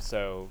anytime.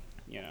 So,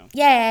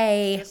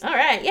 Yay. All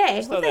right. Yay.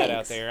 Just throw that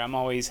out there. I'm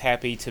always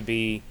happy to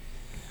be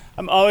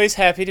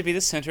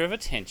the center of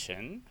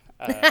attention.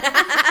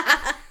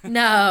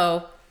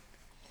 No.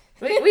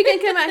 We can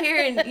come out here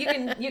and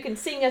you can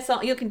sing a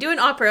song. You can do an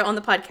opera on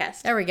the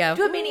podcast. There we go.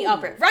 Do a mini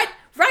opera. Write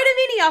a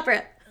mini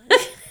opera.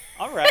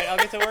 All right, I'll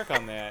get to work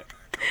on that.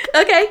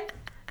 Okay.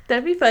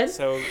 That'd be fun.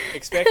 So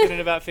expect it in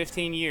about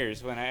 15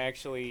 years when I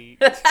actually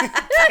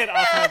get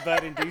off my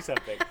butt and do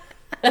something.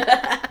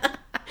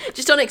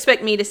 Just don't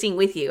expect me to sing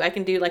with you. I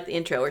can do like the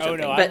intro or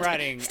something. Oh no, but I'm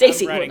writing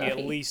Stacey at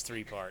least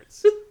 3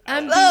 parts.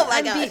 I'm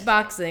gosh.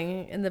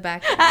 beatboxing in the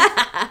back.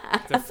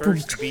 The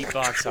first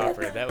beatbox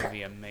opera, that would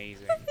be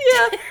amazing.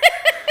 Yeah.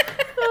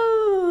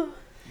 Oh.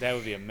 That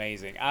would be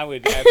amazing. I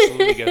would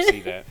absolutely go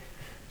see that.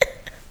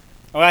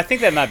 Well, I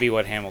think that might be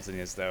what Hamilton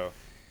is, though.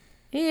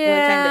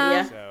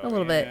 Yeah, kinda, So, a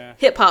little bit.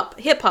 Hip hop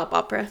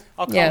opera.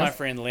 I'll call Yeah. my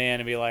friend Lynn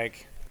and be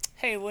like,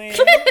 "Hey, Lynn,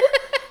 Give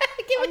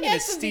I'm gonna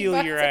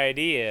steal your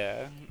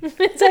idea." Is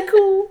that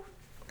cool?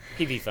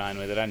 He'd be fine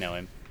with it. I know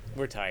him.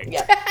 We're tight.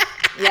 Yeah.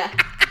 Yeah.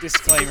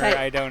 Disclaimer: Tight.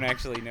 I don't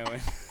actually know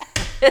him.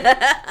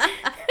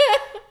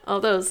 All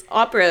those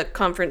opera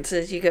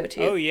conferences you go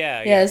to. Oh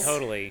yeah, Yes. yeah,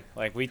 totally.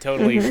 Like we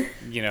totally,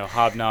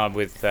 hobnob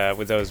with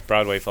those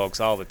Broadway folks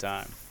all the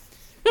time.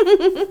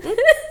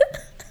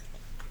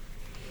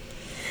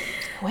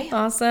 Well,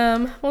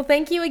 Awesome. Well,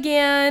 thank you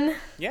again.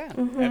 Yeah,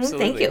 absolutely.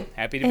 Thank you.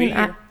 Happy to be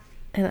here.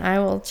 And I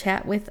will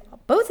chat with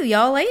both of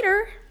y'all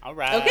later. All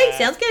right. okay,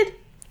 sounds good.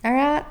 All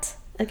right.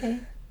 Okay.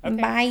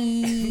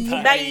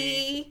 Bye.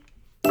 Bye.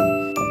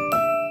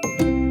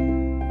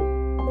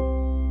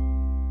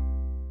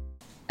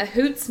 A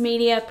Hoots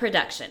Media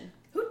production.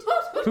 Hoot,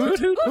 hoot,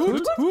 hoot,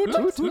 hoot, hoot,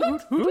 hoot,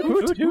 hoot,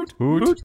 hoot, hoot, hoot.